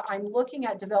area, I'm looking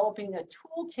at developing a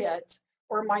toolkit,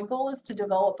 or my goal is to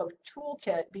develop a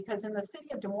toolkit, because in the city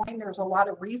of Des Moines, there's a lot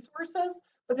of resources,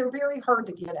 but they're very hard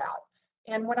to get at.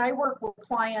 And when I work with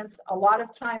clients, a lot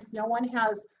of times no one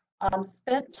has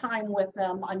spent time with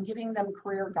them on giving them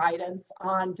career guidance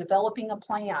on developing a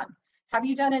plan. Have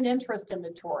you done an interest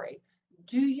inventory?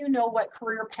 Do you know what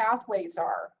career pathways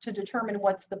are to determine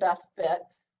what's the best fit?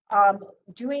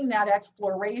 Doing that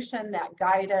exploration, that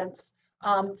guidance,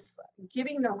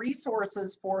 giving the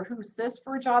resources for who assists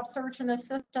for job search and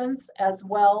assistance, as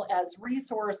well as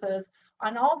resources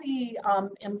on all the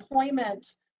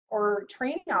employment or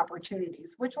training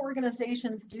opportunities. Which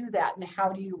organizations do that and how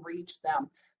do you reach them?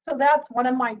 So that's one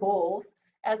of my goals,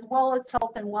 as well as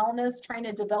health and wellness, trying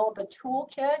to develop a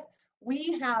toolkit.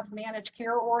 We have managed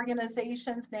care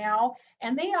organizations now,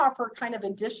 and they offer kind of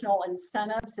additional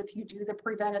incentives if you do the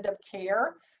preventative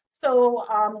care. So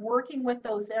working with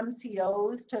those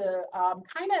MCOs to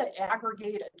kind of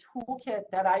aggregate a toolkit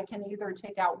that I can either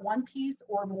take out one piece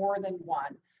or more than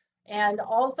one. And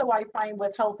also I find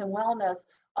with health and wellness,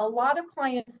 a lot of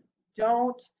clients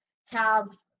don't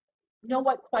know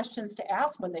what questions to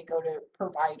ask when they go to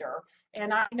provider.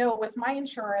 And I know with my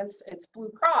insurance, it's Blue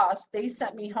Cross, they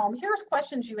sent me home, here's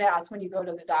questions you ask when you go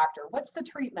to the doctor. What's the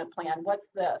treatment plan? What's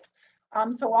this?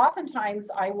 So oftentimes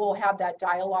I will have that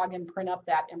dialogue and print up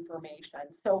that information.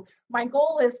 So my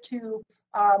goal is to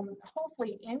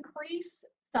hopefully increase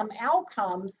some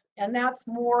outcomes, and that's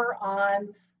more on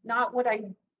not what I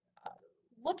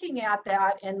looking at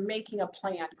that and making a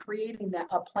plan, creating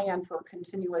a plan for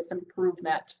continuous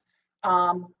improvement.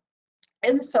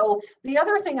 And so the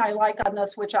other thing I like on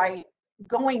this, which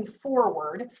going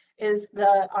forward, is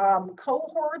the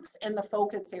cohorts and the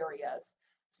focus areas.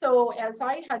 So as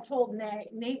I had told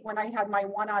Nate when I had my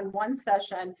one-on-one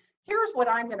session, here's what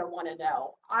I'm going to want to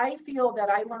know. I feel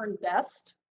that I learn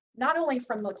best, not only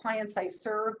from the clients I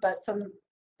serve, but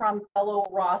from fellow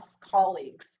Ross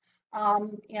colleagues.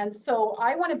 And so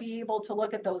I want to be able to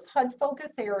look at those HUD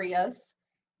focus areas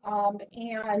and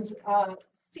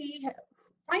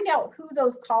find out who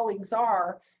those colleagues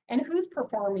are and who's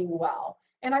performing well.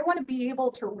 And I want to be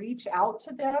able to reach out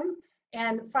to them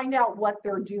and find out what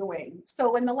they're doing.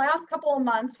 So in the last couple of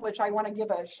months, which I want to give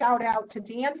a shout out to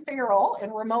Dan Farrell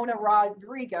and Ramona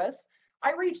Rodriguez,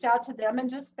 I reached out to them and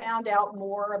just found out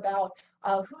more about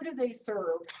who do they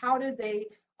serve, how do they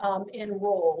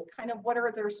enroll, kind of what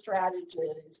are their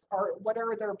strategies, or what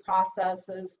are their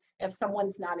processes if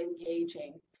someone's not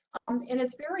engaging. And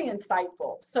it's very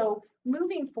insightful. So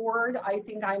moving forward, I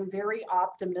think I'm very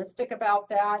optimistic about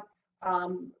that.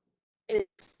 It's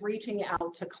reaching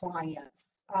out to clients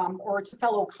or to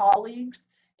fellow colleagues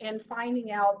and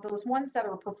finding out those ones that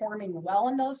are performing well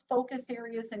in those focus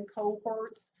areas and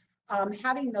cohorts,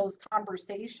 having those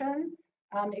conversations,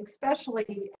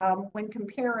 especially when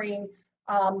comparing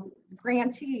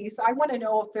grantees. I want to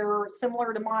know if they're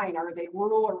similar to mine. Are they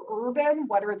rural or urban?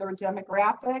 What are their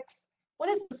demographics? What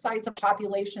is the size of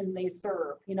population they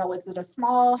serve? You know, is it a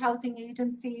small housing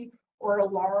agency or a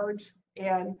large?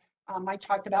 And I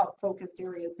talked about focused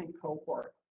areas and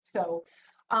cohort. So,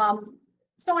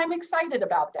 so I'm excited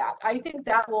about that. I think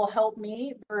that will help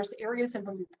me. There's areas of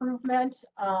improvement.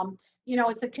 You know,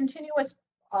 it's a continuous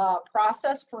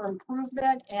process for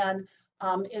improvement, and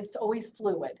it's always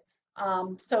fluid.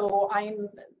 So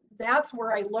that's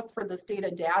where I look for this data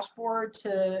dashboard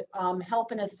to help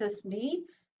and assist me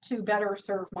to better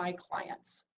serve my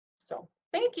clients. So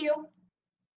thank you.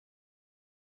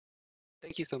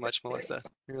 Thank you so much, Melissa.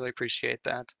 I really appreciate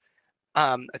that.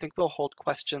 I think we'll hold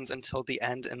questions until the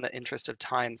end in the interest of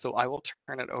time, so I will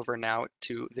turn it over now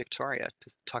to Victoria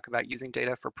to talk about using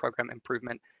data for program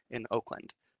improvement in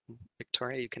Oakland.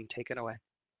 Victoria, you can take it away.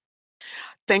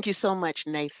 Thank you so much,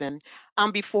 Nathan.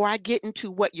 Before I get into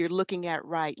what you're looking at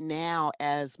right now,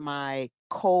 as my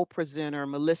co-presenter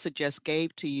Melissa just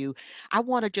gave to you, I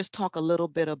want to just talk a little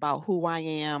bit about who I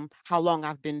am, how long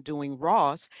I've been doing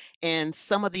Ross, and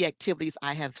some of the activities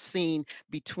I have seen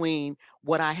between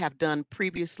what I have done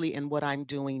previously and what I'm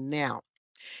doing now.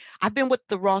 I've been with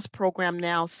the Ross program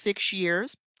now 6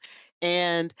 years.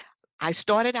 And I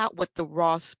started out with the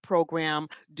Ross program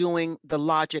doing the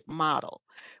logic model.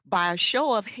 By a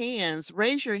show of hands,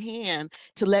 raise your hand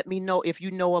to let me know if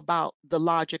you know about the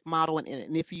logic model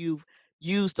and if you've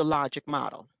used the logic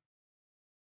model.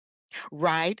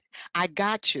 Right? I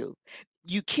got you.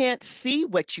 You can't see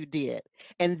what you did.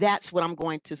 And that's what I'm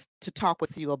going to talk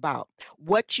with you about.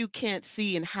 What you can't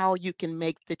see and how you can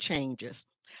make the changes.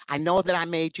 I know that I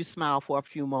made you smile for a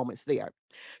few moments there.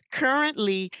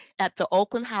 Currently, at the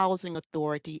Oakland Housing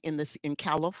Authority in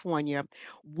California,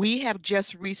 we have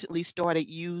just recently started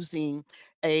using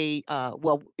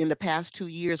well, in the past 2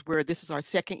 years, where this is our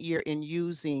second year in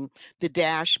using the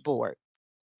dashboard.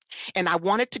 And I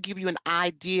wanted to give you an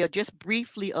idea just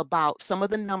briefly about some of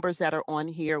the numbers that are on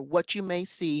here, what you may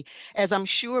see, as I'm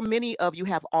sure many of you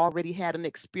have already had an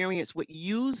experience with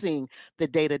using the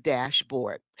data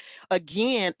dashboard.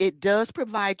 Again, it does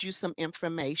provide you some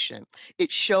information.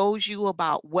 It shows you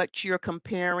about what you're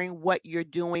comparing, what you're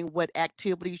doing, what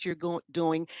activities you're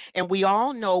doing. And we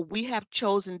all know we have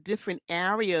chosen different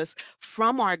areas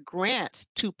from our grants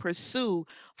to pursue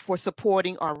for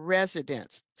supporting our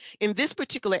residents. In this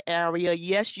particular area,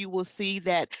 yes, you will see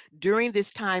that during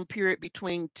this time period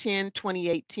between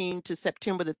 2018 to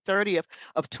September the 30th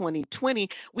of 2020,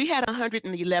 we had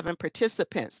 111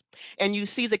 participants. And you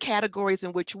see the categories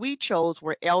in which we chose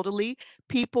were elderly,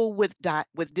 people with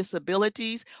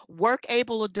disabilities,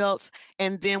 work-able adults,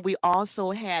 and then we also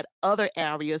had other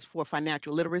areas for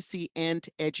financial literacy and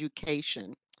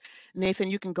education.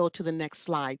 Nathan, you can go to the next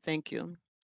slide. Thank you.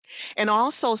 And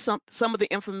also some of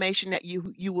the information that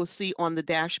you will see on the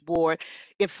dashboard.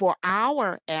 If for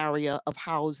our area of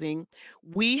housing,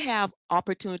 we have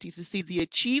opportunities to see the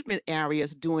achievement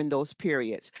areas during those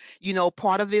periods. You know,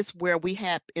 part of this where we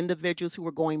have individuals who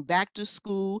were going back to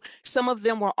school. Some of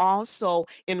them were also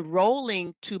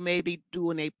enrolling to maybe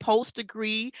doing a post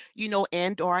degree, you know,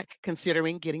 and or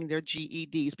considering getting their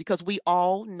GEDs, because we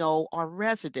all know our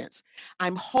residents.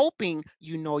 I'm hoping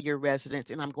you know your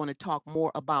residents, and I'm going to talk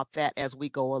more about that as we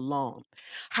go along.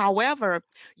 However,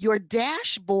 your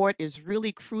dashboard is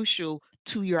really crucial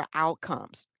to your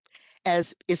outcomes.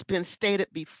 As it's been stated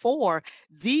before,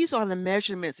 these are the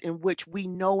measurements in which we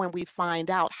know and we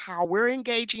find out how we're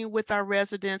engaging with our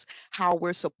residents, how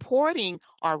we're supporting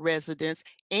our residents,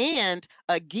 and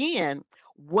again,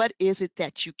 what is it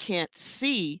that you can't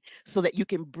see so that you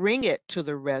can bring it to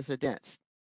the residents.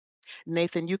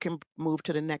 Nathan, you can move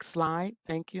to the next slide.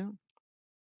 Thank you.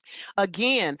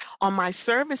 Again, on my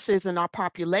services and our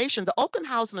population, the Oakland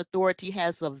Housing Authority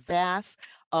has a vast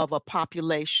of a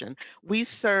population. We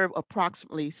serve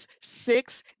approximately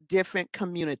 6 different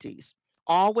communities,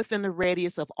 all within the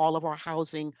radius of all of our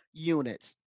housing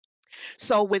units.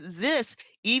 So with this,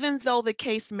 even though the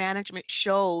case management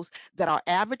shows that our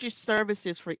average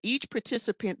services for each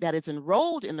participant that is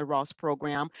enrolled in the Ross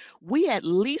program, we at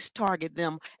least target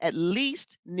them at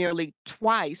least nearly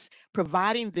twice,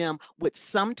 providing them with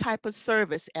some type of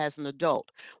service as an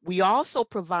adult. We also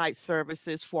provide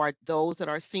services for those that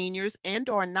are seniors and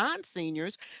or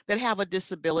non-seniors that have a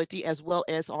disability, as well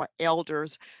as our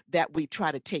elders that we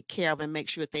try to take care of and make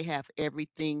sure that they have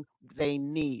everything they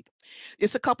need.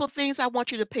 There's a couple of things I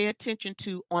want you to pay attention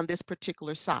to on this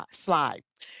particular slide.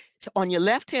 So on your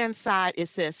left-hand side, it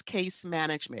says case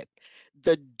management.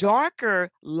 The darker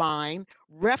line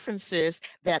references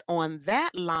that on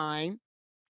that line,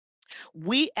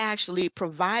 we actually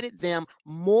provided them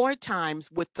more times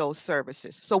with those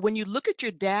services. So when you look at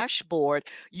your dashboard,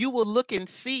 you will look and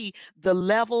see the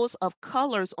levels of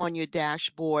colors on your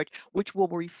dashboard, which will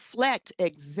reflect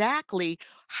exactly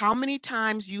how many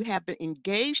times you have been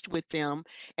engaged with them.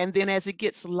 And then as it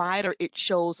gets lighter, it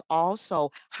shows also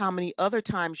how many other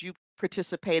times you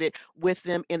participated with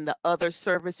them in the other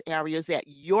service areas that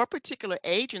your particular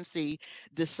agency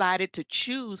decided to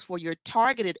choose for your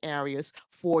targeted areas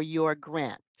for your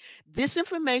grant. This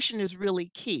information is really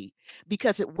key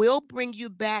because it will bring you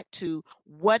back to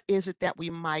what is it that we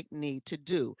might need to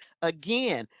do.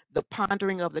 Again, the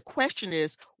pondering of the question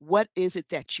is, what is it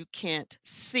that you can't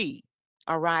see?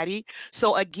 All righty.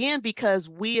 So again, because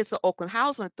we as the Oakland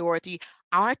Housing Authority,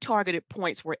 our targeted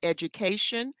points were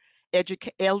education,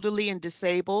 elderly and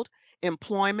disabled,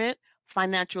 employment,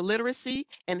 financial literacy,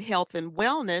 and health and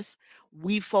wellness.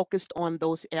 We focused on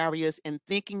those areas and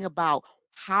thinking about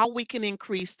how we can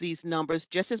increase these numbers,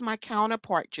 just as my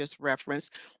counterpart just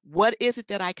referenced. What is it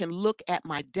that I can look at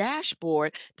my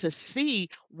dashboard to see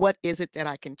what is it that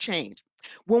I can change?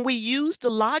 When we used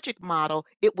the logic model,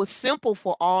 it was simple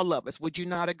for all of us. Would you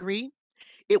not agree?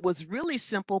 It was really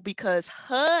simple because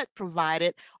HUD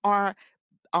provided our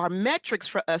metrics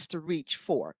for us to reach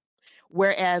for.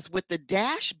 Whereas with the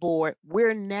dashboard,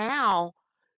 we're now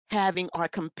having our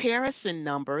comparison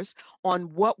numbers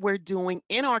on what we're doing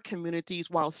in our communities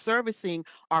while servicing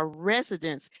our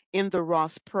residents in the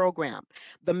Ross program.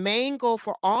 The main goal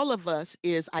for all of us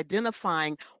is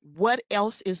identifying what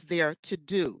else is there to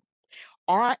do.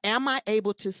 Or am I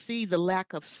able to see the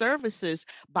lack of services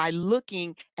by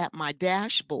looking at my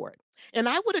dashboard? And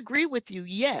I would agree with you.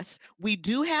 Yes, we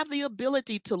do have the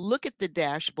ability to look at the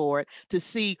dashboard to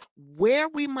see where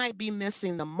we might be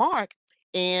missing the mark.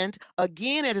 And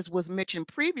again, as was mentioned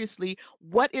previously,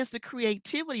 what is the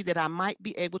creativity that I might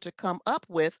be able to come up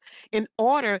with in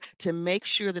order to make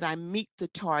sure that I meet the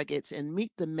targets and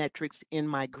meet the metrics in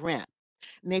my grant?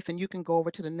 Nathan, you can go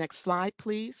over to the next slide,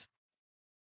 please.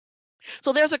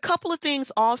 So there's a couple of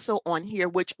things also on here,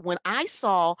 which when I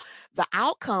saw the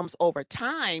outcomes over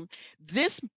time,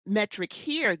 this metric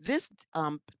here, this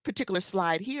particular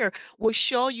slide here, will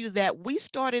show you that we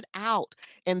started out,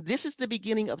 and this is the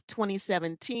beginning of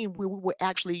 2017, where we were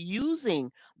actually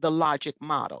using the logic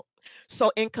model.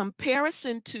 So in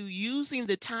comparison to using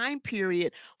the time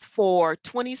period for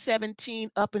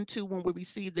 2017 up until when we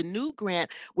received the new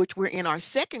grant, which we're in our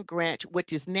second grant,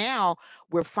 which is now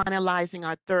we're finalizing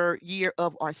our third year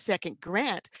of our second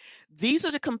grant. These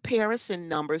are the comparison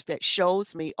numbers that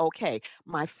shows me, okay,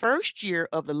 my first year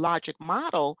of the logic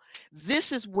model,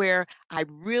 this is where I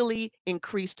really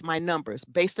increased my numbers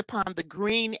based upon the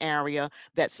green area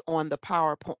that's on the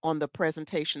PowerPoint on the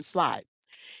presentation slide.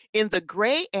 In the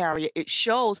gray area, it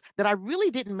shows that I really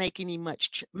didn't make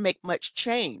much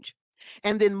change.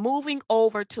 And then moving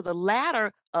over to the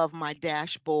latter of my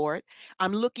dashboard,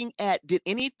 I'm looking at, did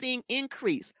anything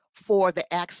increase for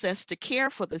the access to care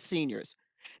for the seniors?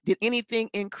 Did anything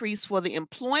increase for the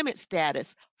employment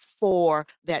status for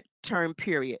that term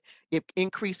period? It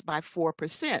increased by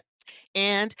 4%.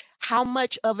 And how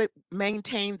much of it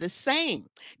maintained the same?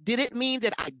 Did it mean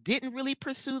that I didn't really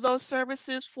pursue those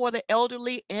services for the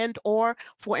elderly and or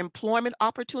for employment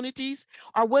opportunities?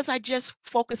 Or was I just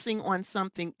focusing on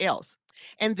something else?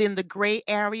 And then the gray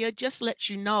area just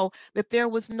lets you know that there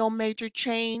was no major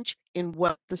change in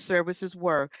what the services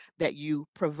were that you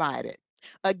provided.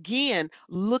 Again,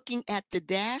 looking at the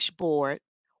dashboard,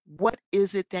 what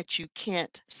is it that you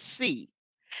can't see?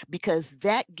 Because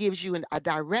that gives you a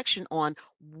direction on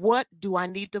what do I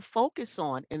need to focus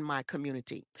on in my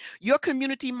community. Your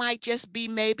community might just be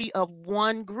maybe of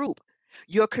one group.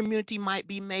 Your community might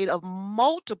be made of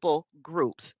multiple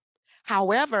groups.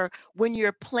 However, when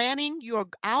you're planning your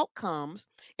outcomes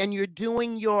and you're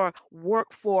doing your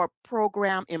work for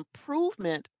program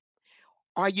improvement,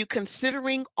 are you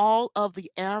considering all of the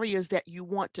areas that you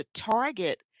want to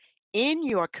target in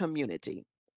your community?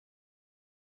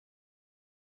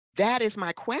 That is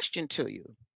my question to you.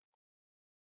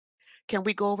 Can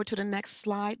we go over to the next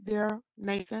slide there,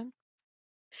 Nathan?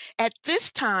 At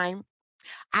this time,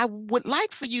 I would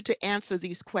like for you to answer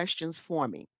these questions for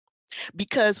me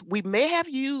because we may have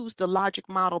used the logic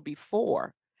model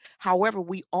before. However,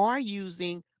 we are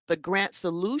using the Grant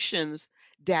Solutions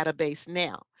database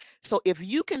now. So if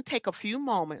you can take a few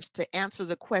moments to answer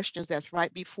the questions that's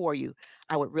right before you,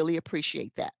 I would really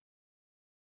appreciate that.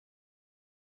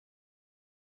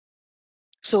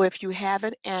 So if you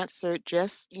haven't answered,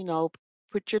 just,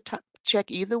 put your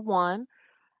check either one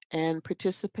and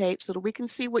participate so that we can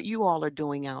see what you all are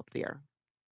doing out there.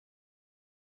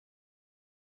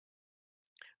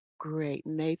 Great.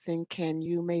 Nathan, can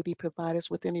you maybe provide us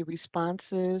with any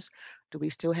responses? Do we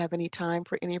still have any time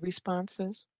for any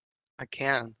responses? I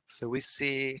can. So we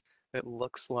see it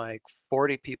looks like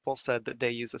 40 people said that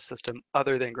they use a system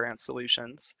other than Grant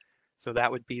Solutions. So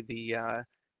that would be the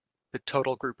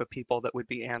total group of people that would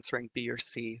be answering B or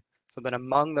C. So then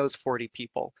among those 40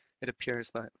 people, it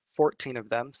appears that 14 of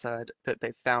them said that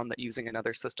they found that using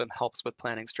another system helps with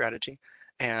planning strategy,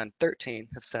 and 13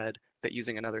 have said that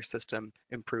using another system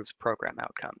improves program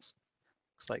outcomes.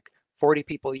 Looks like 40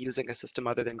 people using a system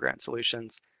other than Grant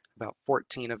Solutions, about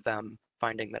 14 of them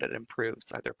finding that it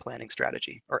improves either planning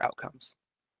strategy or outcomes.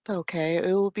 Okay,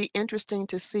 it will be interesting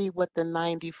to see what the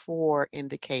 94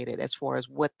 indicated as far as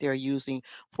what they're using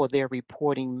for their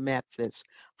reporting methods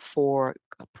for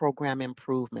program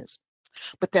improvements.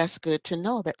 But that's good to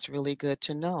know. That's really good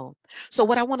to know. So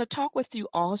what I want to talk with you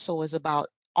also is about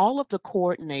all of the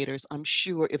coordinators. I'm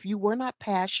sure if you were not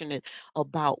passionate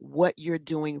about what you're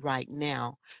doing right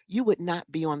now, you would not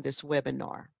be on this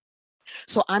webinar.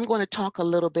 So I'm going to talk a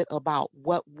little bit about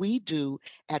what we do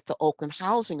at the Oakland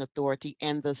Housing Authority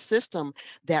and the system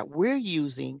that we're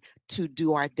using to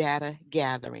do our data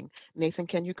gathering. Nathan,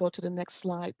 can you go to the next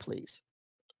slide, please?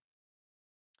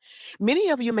 Many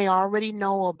of you may already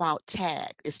know about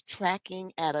TAG. It's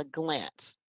tracking at a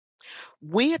glance.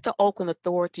 We at the Oakland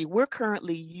Authority, we're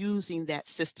currently using that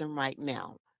system right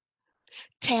now.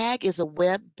 TAG is a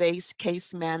web-based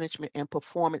case management and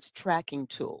performance tracking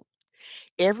tool.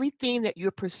 Everything that you're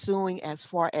pursuing as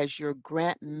far as your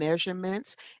grant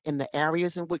measurements in the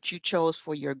areas in which you chose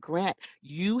for your grant,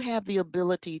 you have the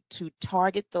ability to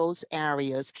target those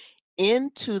areas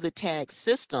into the TAG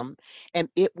system, and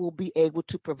it will be able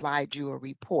to provide you a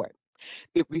report.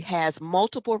 It has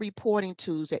multiple reporting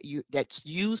tools that's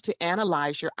used to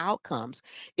analyze your outcomes.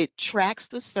 It tracks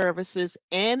the services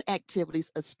and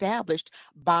activities established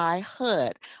by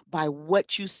HUD, by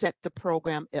what you set the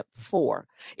program up for.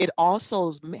 It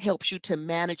also helps you to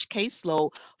manage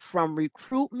caseload from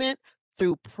recruitment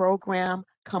through program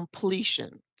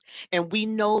completion. And we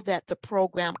know that the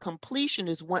program completion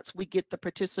is once we get the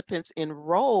participants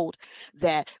enrolled,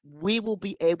 that we will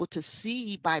be able to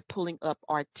see by pulling up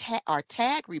our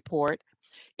tag report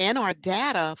and our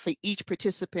data for each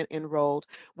participant enrolled.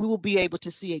 We will be able to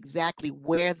see exactly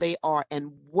where they are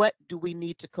and what do we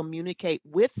need to communicate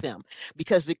with them.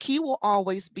 Because the key will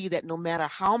always be that no matter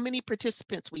how many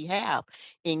participants we have,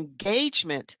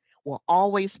 engagement will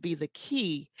always be the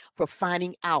key for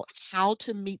finding out how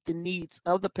to meet the needs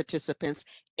of the participants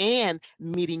and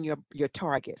meeting your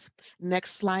targets.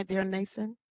 Next slide there,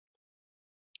 Nathan.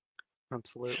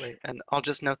 Absolutely. And I'll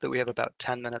just note that we have about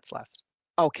 10 minutes left.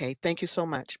 Okay, thank you so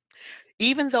much.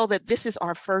 Even though that this is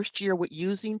our first year with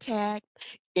using TAG,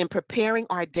 in preparing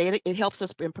our data, it helps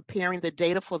us in preparing the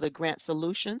data for the grant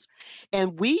solutions.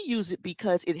 And we use it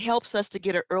because it helps us to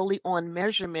get an early on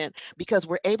measurement, because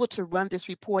we're able to run this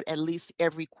report at least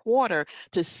every quarter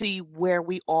to see where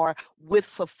we are with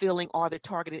fulfilling all the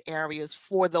targeted areas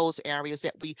for those areas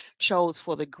that we chose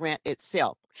for the grant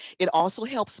itself. It also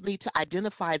helps me to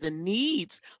identify the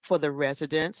needs for the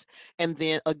residents. And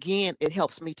then again, it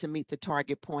helps me to meet the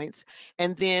target points.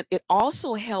 And then it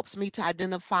also helps me to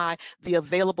identify the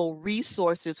available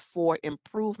resources for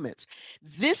improvements.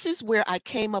 This is where I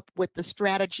came up with the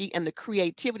strategy and the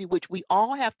creativity, which we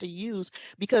all have to use,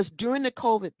 because during the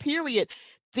COVID period,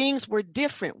 things were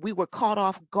different. We were caught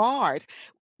off guard.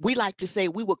 We like to say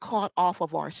we were caught off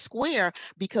of our square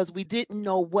because we didn't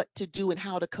know what to do and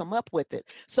how to come up with it.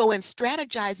 So in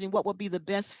strategizing what would be the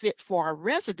best fit for our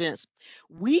residents,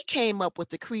 we came up with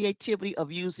the creativity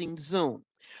of using Zoom.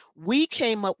 We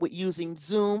came up with using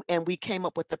Zoom, and we came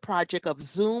up with the project of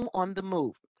Zoom on the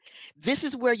Move. This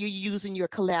is where you're using your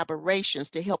collaborations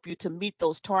to help you to meet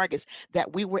those targets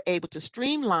that we were able to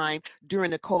streamline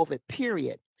during the COVID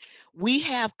period. We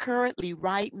have currently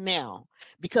right now,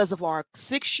 because of our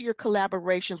 6-year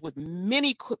collaborations with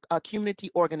many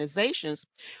community organizations,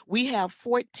 we have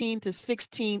 14 to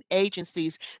 16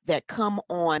 agencies that come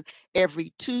on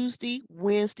every Tuesday,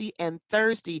 Wednesday, and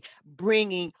Thursday,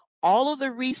 bringing all of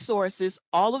the resources,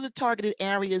 all of the targeted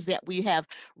areas that we have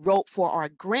wrote for our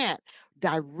grant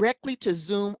directly to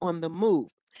Zoom on the Move.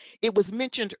 It was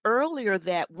mentioned earlier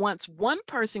that once one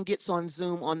person gets on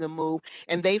Zoom on the Move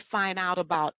and they find out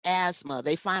about asthma,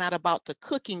 they find out about the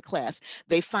cooking class,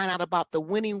 they find out about the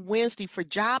Winning Wednesday for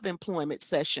job employment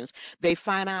sessions, they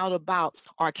find out about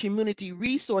our community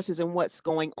resources and what's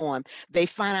going on, they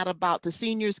find out about the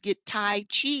seniors get Tai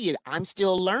Chi. I'm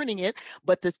still learning it,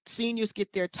 but the seniors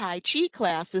get their Tai Chi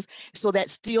classes, so that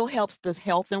still helps the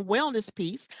health and wellness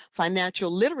piece,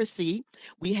 financial literacy.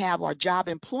 We have our job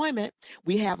employment,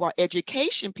 we have our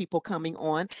education people coming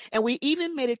on, and we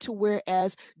even made it to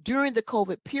whereas during the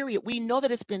COVID period, we know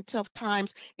that it's been tough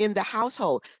times in the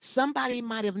household. Somebody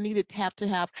might have needed to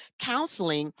have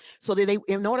counseling, so that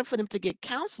in order for them to get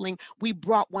counseling, we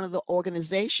brought one of the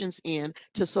organizations in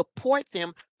to support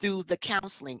them through the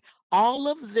counseling. All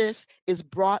of this is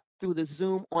brought through the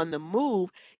Zoom on the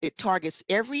Move. It targets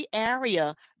every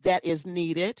area that is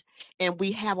needed, and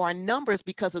we have our numbers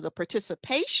because of the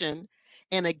participation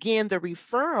and again the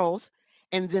referrals,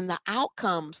 and then the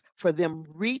outcomes for them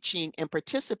reaching and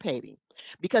participating.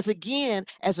 Because again,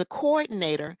 as a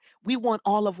coordinator, we want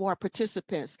all of our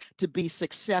participants to be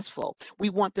successful. We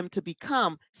want them to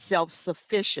become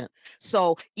self-sufficient.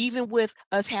 So even with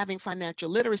us having financial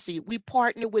literacy, we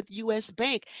partner with US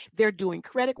Bank. They're doing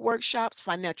credit workshops,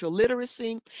 financial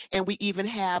literacy, and we even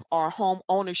have our home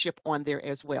ownership on there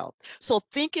as well. So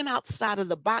thinking outside of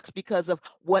the box because of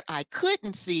what I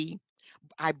couldn't see,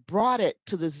 I brought it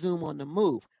to the Zoom on the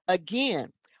Move.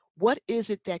 Again, what is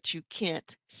it that you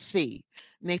can't see?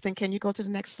 Nathan, can you go to the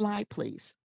next slide,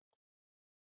 please?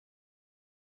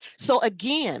 So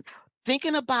again,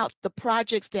 thinking about the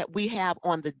projects that we have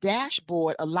on the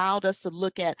dashboard allowed us to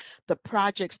look at the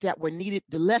projects that were needed,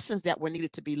 the lessons that were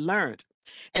needed to be learned.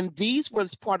 And these were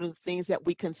part of the things that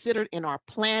we considered in our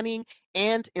planning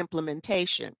and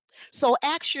implementation. So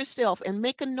ask yourself and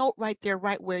make a note right there,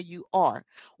 right where you are.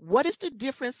 What is the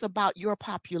difference about your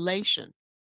population?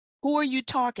 Who are you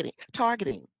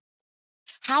targeting?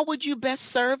 How would you best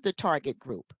serve the target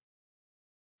group?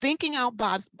 Thinking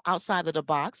outside of the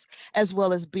box, as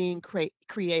well as being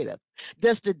creative.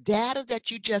 Does the data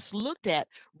that you just looked at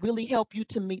really help you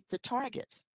to meet the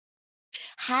targets?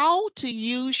 How to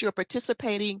use your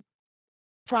participating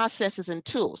processes and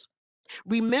tools.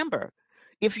 Remember,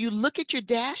 if you look at your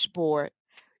dashboard,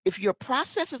 if your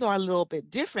processes are a little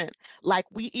bit different, like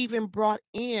we even brought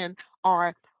in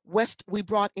our we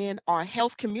brought in our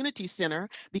health community center,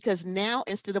 because now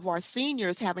instead of our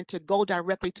seniors having to go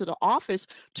directly to the office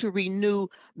to renew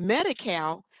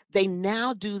Medi-Cal, they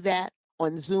now do that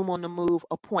on Zoom on the Move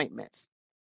appointments.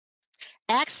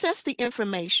 Access the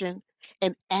information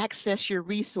and access your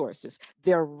resources.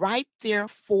 They're right there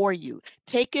for you.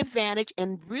 Take advantage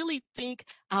and really think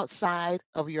outside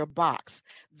of your box.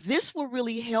 This will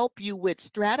really help you with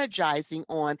strategizing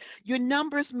on your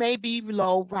numbers may be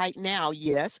low right now,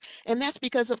 yes, and that's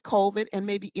because of COVID and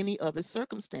maybe any other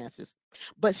circumstances.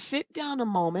 But sit down a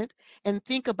moment and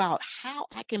think about how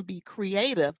I can be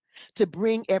creative to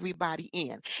bring everybody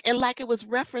in. And like it was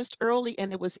referenced early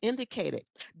and it was indicated,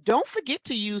 don't forget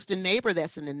to use the neighbor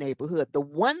that's in the neighborhood, the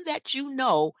one that you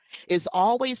know is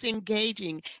always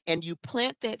engaging, and you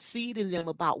plant that seed in them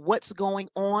about what's going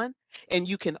on. And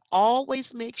you can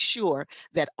always make sure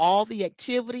that all the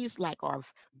activities like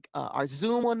our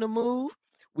Zoom on the Move,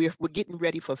 we're getting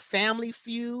ready for Family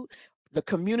Feud. The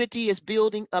community is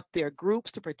building up their groups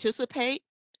to participate.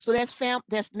 So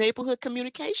that's neighborhood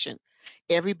communication.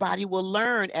 Everybody will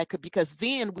learn because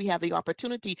then we have the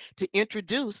opportunity to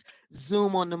introduce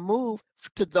Zoom on the Move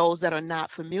to those that are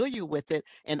not familiar with it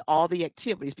and all the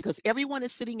activities, because everyone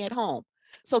is sitting at home.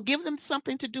 So give them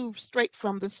something to do straight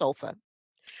from the sofa.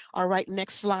 All right,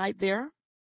 next slide there.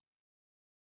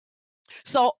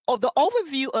 So the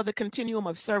overview of the continuum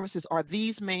of services are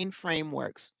these main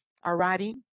frameworks. All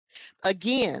righty.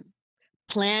 Again,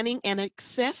 planning and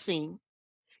assessing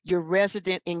your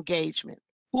resident engagement.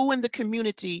 Who in the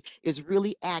community is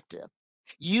really active?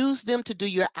 Use them to do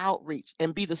your outreach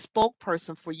and be the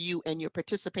spokesperson for you and your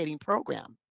participating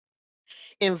program.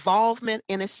 Involvement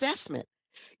in assessment.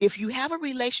 If you have a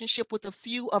relationship with a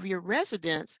few of your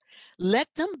residents, let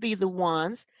them be the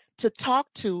ones to talk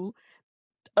to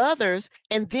others,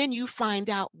 and then you find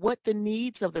out what the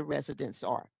needs of the residents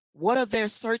are. What are they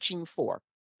searching for?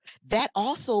 That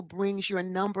also brings your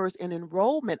numbers in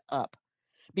enrollment up,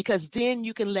 because then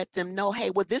you can let them know,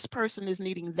 hey, well, this person is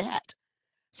needing that.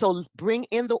 So bring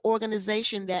in the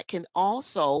organization that can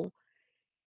also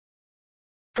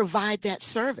provide that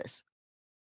service.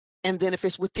 And then if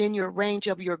it's within your range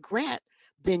of your grant,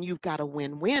 then you've got a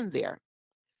win-win there.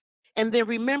 And then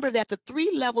remember that the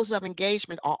 3 levels of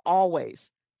engagement are always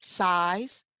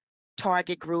size,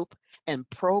 target group, and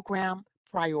program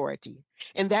priority.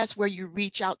 And that's where you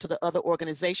reach out to the other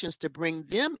organizations to bring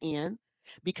them in,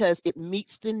 because it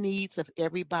meets the needs of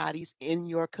everybody's in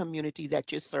your community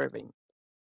that you're serving.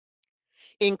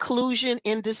 Inclusion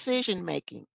in decision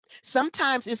making.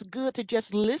 Sometimes it's good to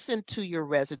just listen to your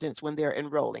residents when they're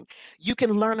enrolling. You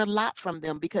can learn a lot from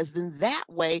them, because then that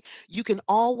way you can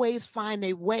always find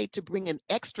a way to bring an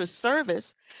extra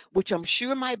service, which I'm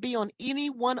sure might be on any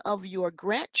one of your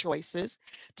grant choices,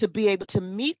 to be able to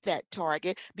meet that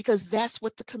target, because that's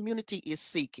what the community is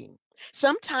seeking.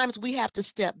 Sometimes we have to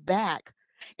step back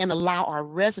and allow our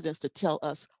residents to tell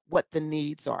us what the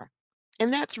needs are.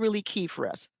 And that's really key for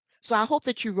us. So I hope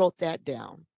that you wrote that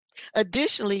down.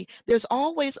 Additionally, there's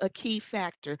always a key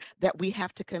factor that we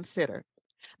have to consider: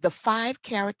 the 5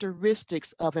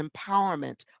 characteristics of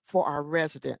empowerment for our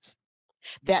residents.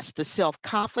 That's the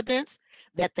self-confidence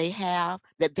that they have,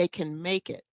 that they can make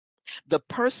it, the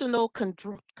personal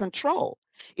control,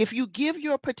 If you give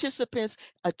your participants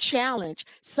a challenge,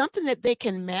 something that they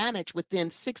can manage within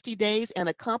 60 days and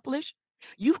accomplish,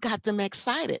 you've got them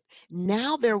excited.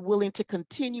 Now they're willing to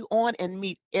continue on and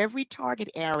meet every target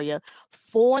area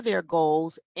for their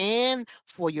goals and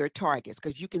for your targets,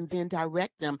 because you can then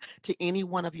direct them to any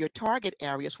one of your target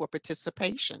areas for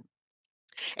participation.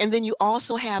 And then you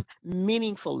also have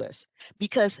meaningfulness,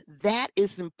 because that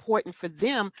is important for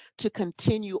them to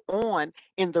continue on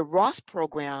in the Ross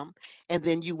program. And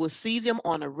then you will see them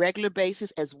on a regular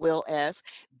basis, as well as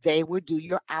they will do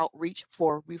your outreach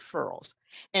for referrals.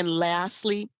 And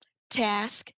lastly,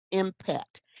 task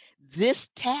impact. This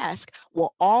task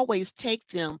will always take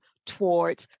them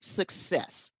towards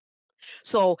success.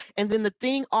 So, and then the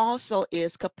thing also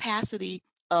is capacity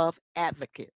of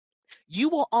advocate. You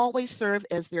will always serve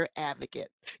as their advocate.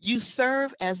 You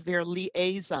serve as their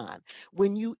liaison.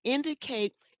 When you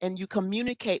indicate and you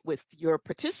communicate with your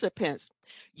participants,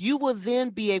 you will then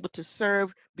be able to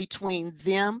serve between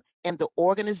them and the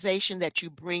organization that you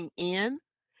bring in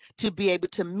to be able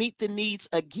to meet the needs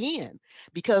again.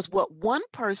 Because what one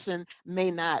person may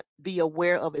not be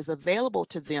aware of is available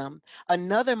to them,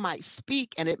 another might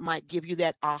speak and it might give you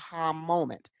that aha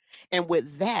moment. And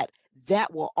with that,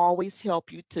 that will always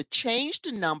help you to change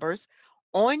the numbers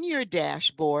on your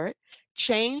dashboard,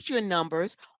 change your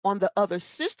numbers on the other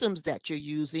systems that you're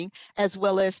using, as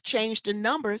well as change the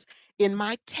numbers in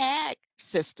my tag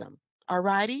system. All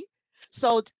righty.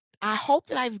 So I hope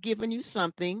that I've given you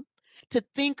something to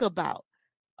think about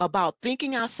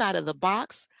thinking outside of the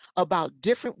box, about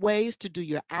different ways to do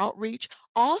your outreach,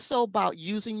 also about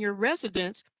using your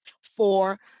residents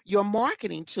for your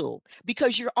marketing tool,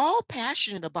 because you're all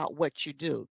passionate about what you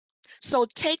do. So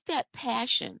take that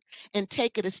passion and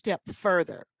take it a step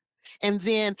further. And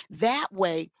then that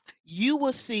way, you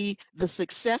will see the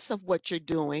success of what you're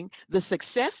doing, the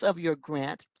success of your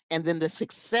grant, and then the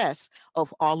success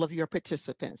of all of your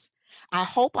participants. I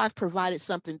hope I've provided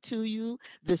something to you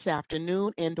this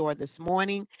afternoon and or this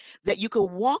morning that you could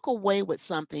walk away with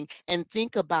something and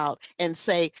think about and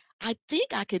say, I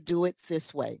think I could do it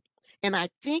this way. And I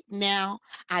think now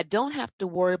I don't have to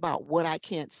worry about what I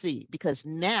can't see, because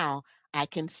now I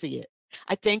can see it.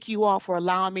 I thank you all for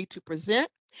allowing me to present.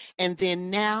 And then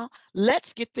now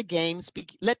let's get the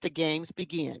let the games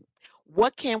begin.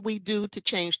 What can we do to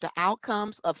change the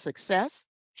outcomes of success?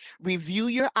 Review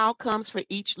your outcomes for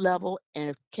each level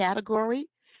and category.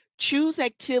 Choose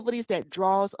activities that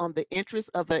draws on the interest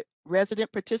of the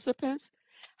resident participants.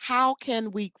 How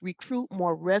can we recruit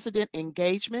more resident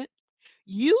engagement?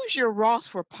 Use your Ross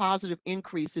for positive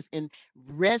increases in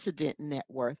resident net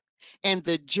worth. And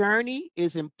the journey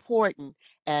is important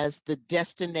as the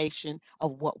destination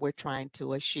of what we're trying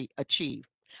to achieve.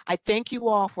 I thank you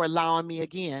all for allowing me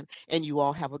again, and you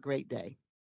all have a great day.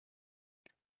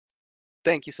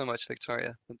 Thank you so much,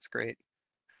 Victoria. That's great.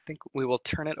 I think we will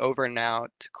turn it over now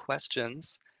to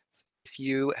questions. So if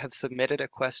you have submitted a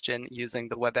question using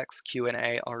the WebEx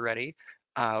Q&A already,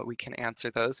 we can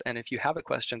answer those. And if you have a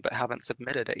question but haven't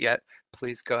submitted it yet,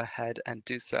 please go ahead and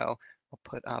do so. I'll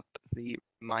put up the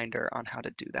reminder on how to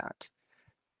do that.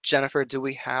 Jennifer, do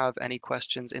we have any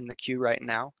questions in the queue right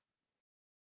now?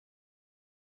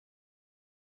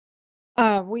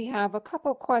 We have a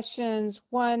couple questions.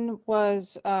 One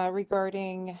was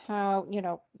regarding how,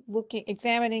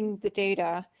 examining the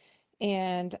data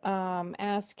and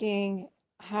asking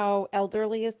how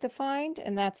elderly is defined,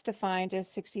 and that's defined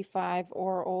as 65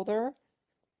 or older.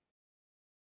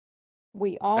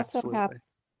 We also Absolutely.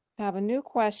 have a new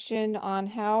question on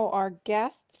how are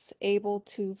guests able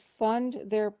to fund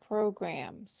their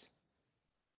programs?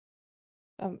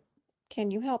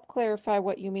 Can you help clarify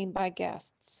what you mean by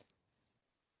guests?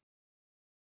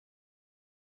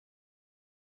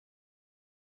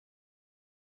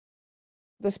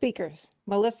 The speakers,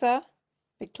 Melissa,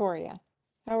 Victoria,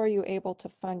 how are you able to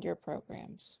fund your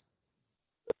programs?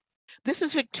 This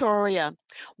is Victoria.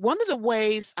 One of the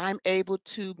ways I'm able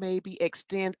to maybe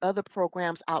extend other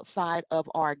programs outside of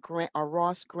our grant, our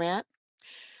Ross grant,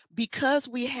 because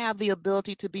we have the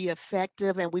ability to be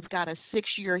effective and we've got a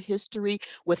 6-year history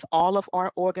with all of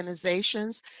our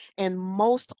organizations, and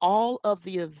most all of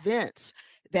the events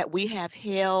that we have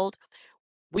held,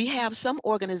 we have some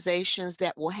organizations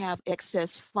that will have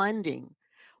excess funding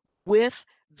with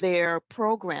their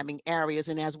programming areas.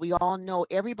 And as we all know,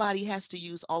 everybody has to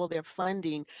use all of their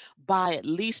funding by at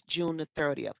least June the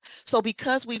 30th. So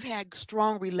because we've had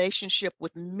strong relationship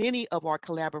with many of our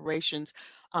collaborations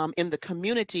in the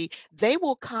community, they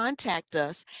will contact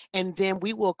us, and then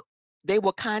we will they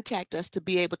will contact us to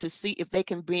be able to see if they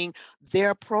can bring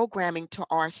their programming to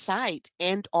our site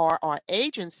and or our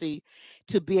agency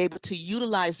to be able to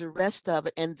utilize the rest of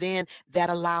it. And then that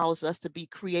allows us to be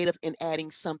creative in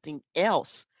adding something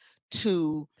else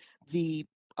to the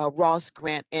Ross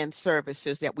grant and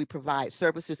services that we provide,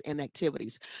 services and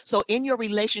activities. So in your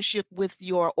relationship with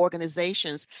your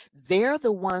organizations, they're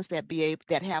the ones that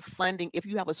that have funding. If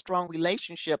you have a strong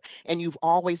relationship and you've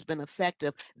always been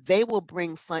effective, they will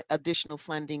bring additional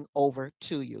funding over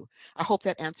to you. I hope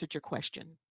that answered your question.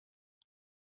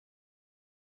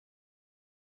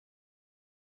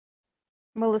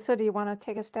 Melissa, do you want to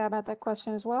take a stab at that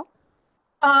question as well?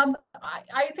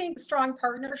 I think strong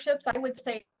partnerships, I would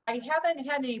say I haven't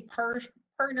had any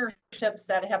partnerships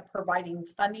that have providing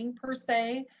funding per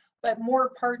se, but more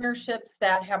partnerships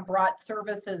that have brought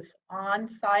services on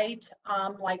site,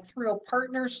 like through a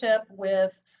partnership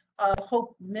with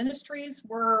Hope Ministries,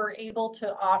 we're able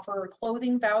to offer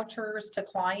clothing vouchers to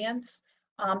clients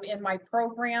in my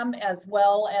program, as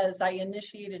well as I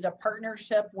initiated a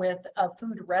partnership with a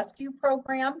food rescue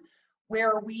program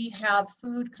where we have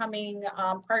food coming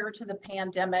prior to the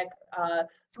pandemic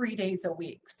 3 days a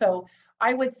week. So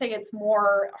I would say it's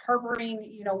more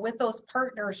harboring, with those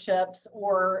partnerships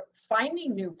or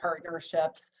finding new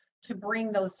partnerships to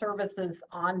bring those services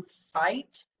on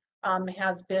site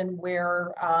has been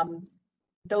where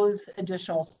those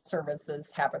additional services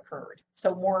have occurred.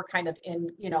 So more kind of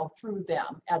through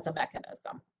them as a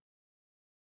mechanism.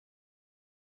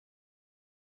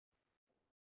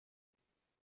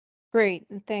 Great,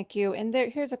 thank you. And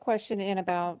here's a question in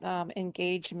about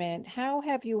engagement. How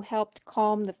have you helped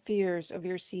calm the fears of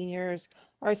your seniors?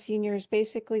 Our seniors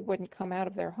basically wouldn't come out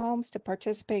of their homes to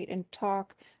participate and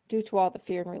talk due to all the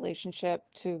fear in relationship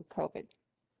to COVID.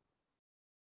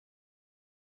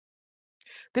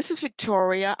 This is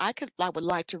Victoria. I would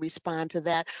like to respond to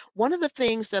that. One of the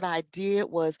things that I did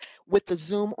was with the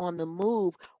Zoom on the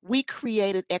Move, we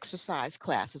created exercise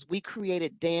classes, we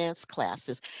created dance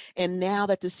classes. And now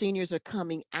that the seniors are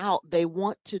coming out, they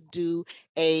want to do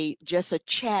just a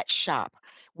chat shop,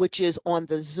 which is on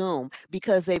the Zoom,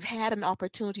 because they've had an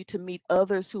opportunity to meet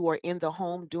others who are in the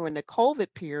home during the COVID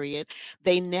period.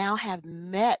 They now have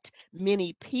met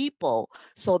many people,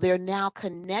 so they're now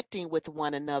connecting with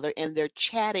one another and they're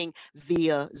chatting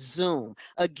via Zoom.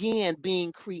 Again,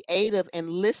 being creative and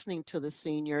listening to the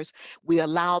seniors, we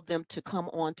allowed them to come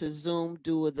on to Zoom,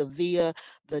 do the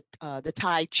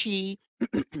Tai Chi,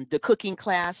 the cooking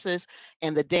classes,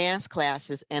 and the dance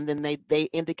classes, and then they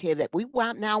indicated that we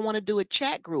now want to do a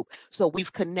chat group. So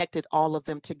we've connected all of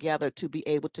them together to be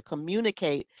able to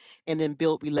communicate and then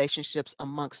build relationships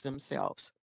amongst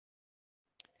themselves.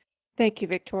 Thank you,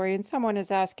 Victoria. And someone is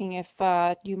asking if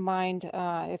you mind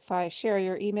if I share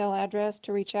your email address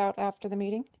to reach out after the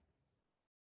meeting?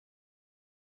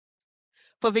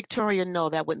 For Victoria, no,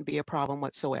 that wouldn't be a problem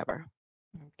whatsoever.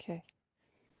 Okay.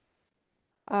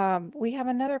 We have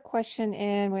another question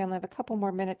in. We only have a couple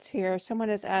more minutes here. Someone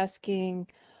is asking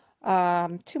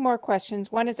two more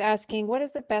questions. One is asking, what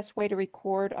is the best way to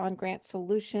record on Grant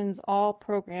Solutions all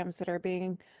programs that are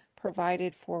being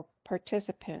provided for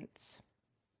participants?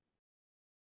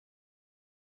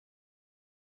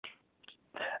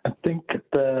 I think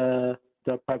they'll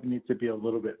probably need to be a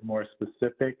little bit more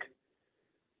specific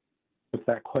with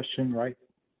that question, right?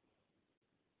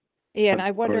 Yeah, and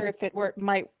I wonder if it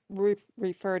might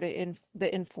refer to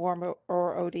the Inform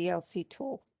or ODLC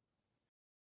tool.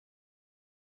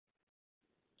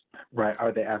 Right.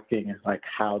 Are they asking like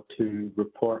how to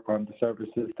report on the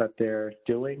services that they're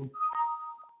doing?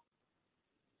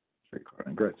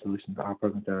 Recording Grant Solutions, all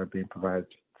programs that are being provided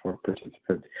for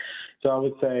participants. So I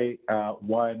would say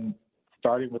one,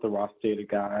 starting with the Ross Data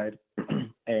Guide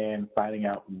and finding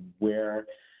out where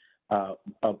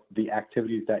of the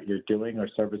activities that you're doing or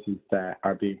services that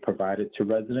are being provided to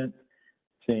residents,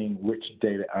 seeing which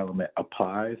data element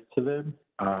applies to them.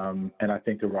 And I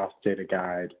think the Ross Data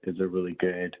Guide is a really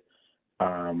good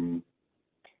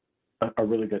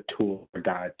tool or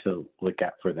guide to look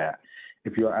at for that.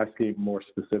 If you're asking more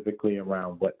specifically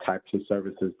around what types of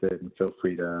services, then feel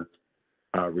free to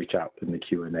reach out in the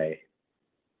Q&A.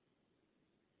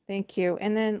 Thank you.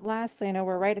 And then lastly, I know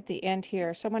we're right at the end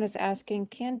here. Someone is asking,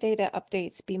 can data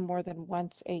updates be more than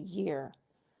once a year?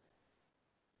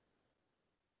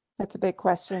 That's a big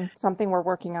question, something we're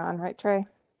working on, right, Trey?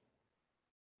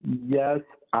 Yes,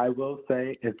 I will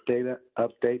say if data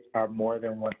updates are more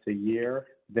than once a year,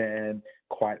 then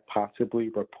quite possibly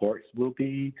reports will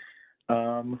be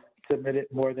submitted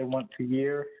more than once a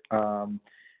year.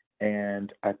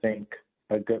 And I think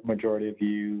a good majority of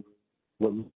you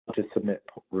will just submit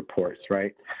reports,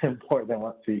 right? More than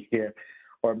once a year.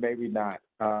 or maybe not.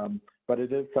 But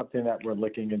it is something that we're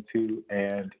looking into,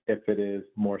 and if it is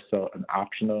more so an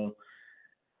optional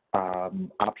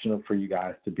for you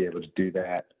guys to be able to do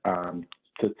that,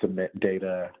 to submit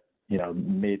data,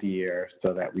 mid-year,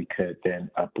 so that we could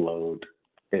then upload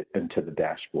it into the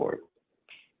dashboard.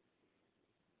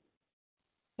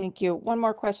 Thank you. One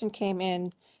more question came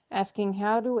in asking,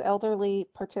 how do elderly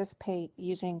participate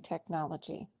using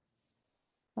technology?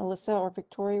 Melissa or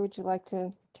Victoria, would you like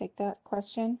to take that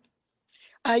question?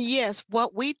 Yes,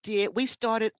 what we did, we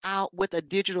started out with a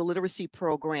digital literacy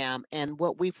program, and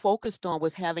what we focused on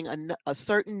was having a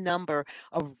certain number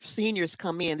of seniors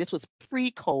come in. This was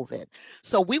pre-COVID.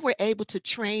 So we were able to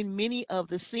train many of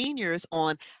the seniors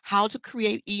on how to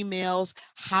create emails,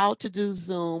 how to do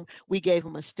Zoom. We gave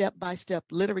them a step-by-step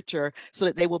literature so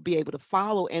that they will be able to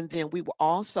follow. And then we will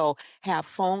also have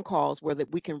phone calls where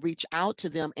that we can reach out to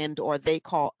them or they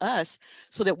call us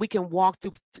so that we can walk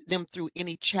them through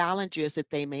any challenges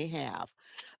that they may have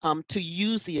to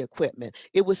use the equipment.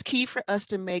 It was key for us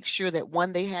to make sure that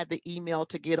one, they had the email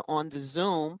to get on the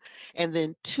Zoom, and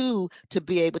then two, to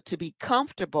be able to be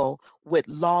comfortable with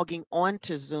logging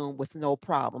onto Zoom with no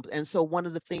problems. And so one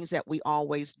of the things that we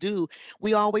always do,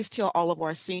 we always tell all of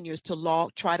our seniors to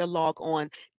try to log on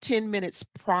 10 minutes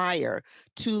prior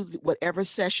to whatever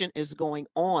session is going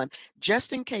on,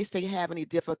 just in case they have any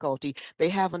difficulty, they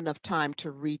have enough time to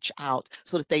reach out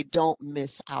so that they don't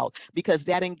miss out, because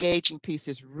that engaging piece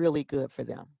is really good for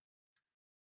them.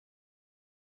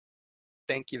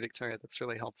 Thank you, Victoria. That's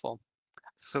really helpful.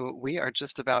 So we are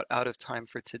just about out of time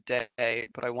for today,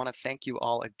 but I want to thank you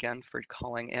all again for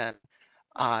calling in.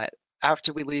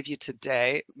 After we leave you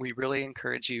today, we really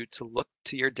encourage you to look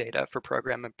to your data for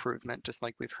program improvement, just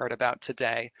like we've heard about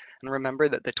today. And remember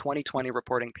that the 2020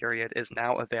 reporting period is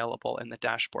now available in the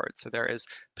dashboard, so there is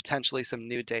potentially some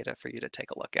new data for you to take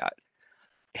a look at.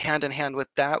 Hand in hand with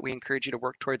that, we encourage you to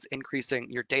work towards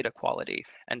increasing your data quality.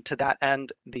 And to that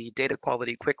end, the Data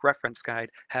Quality Quick Reference Guide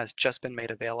has just been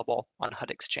made available on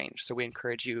HUD Exchange. So we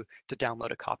encourage you to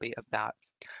download a copy of that.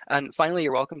 And finally,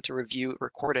 you're welcome to review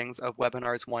recordings of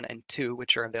webinars 1 and 2,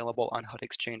 which are available on HUD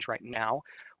Exchange right now.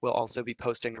 We'll also be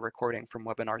posting a recording from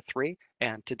webinar 3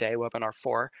 and today, webinar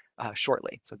 4,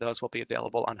 shortly. So those will be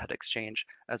available on HUD Exchange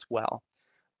as well.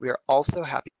 We are also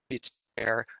happy to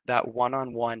share that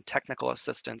one-on-one technical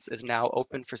assistance is now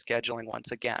open for scheduling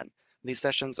once again. These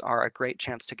sessions are a great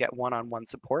chance to get one-on-one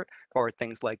support for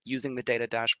things like using the data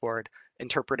dashboard,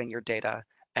 interpreting your data,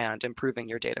 and improving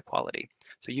your data quality.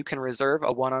 So you can reserve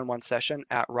a one-on-one session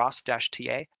at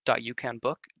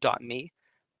ross-ta.ucanbook.me,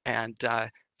 and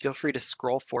feel free to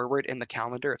scroll forward in the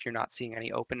calendar if you're not seeing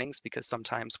any openings, because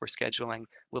sometimes we're scheduling a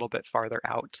little bit farther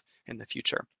out in the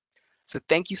future. So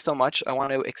thank you so much. I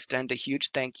want to extend a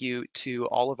huge thank you to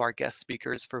all of our guest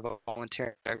speakers for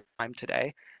volunteering their time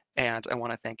today. And I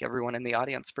want to thank everyone in the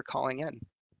audience for calling in.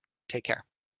 Take care.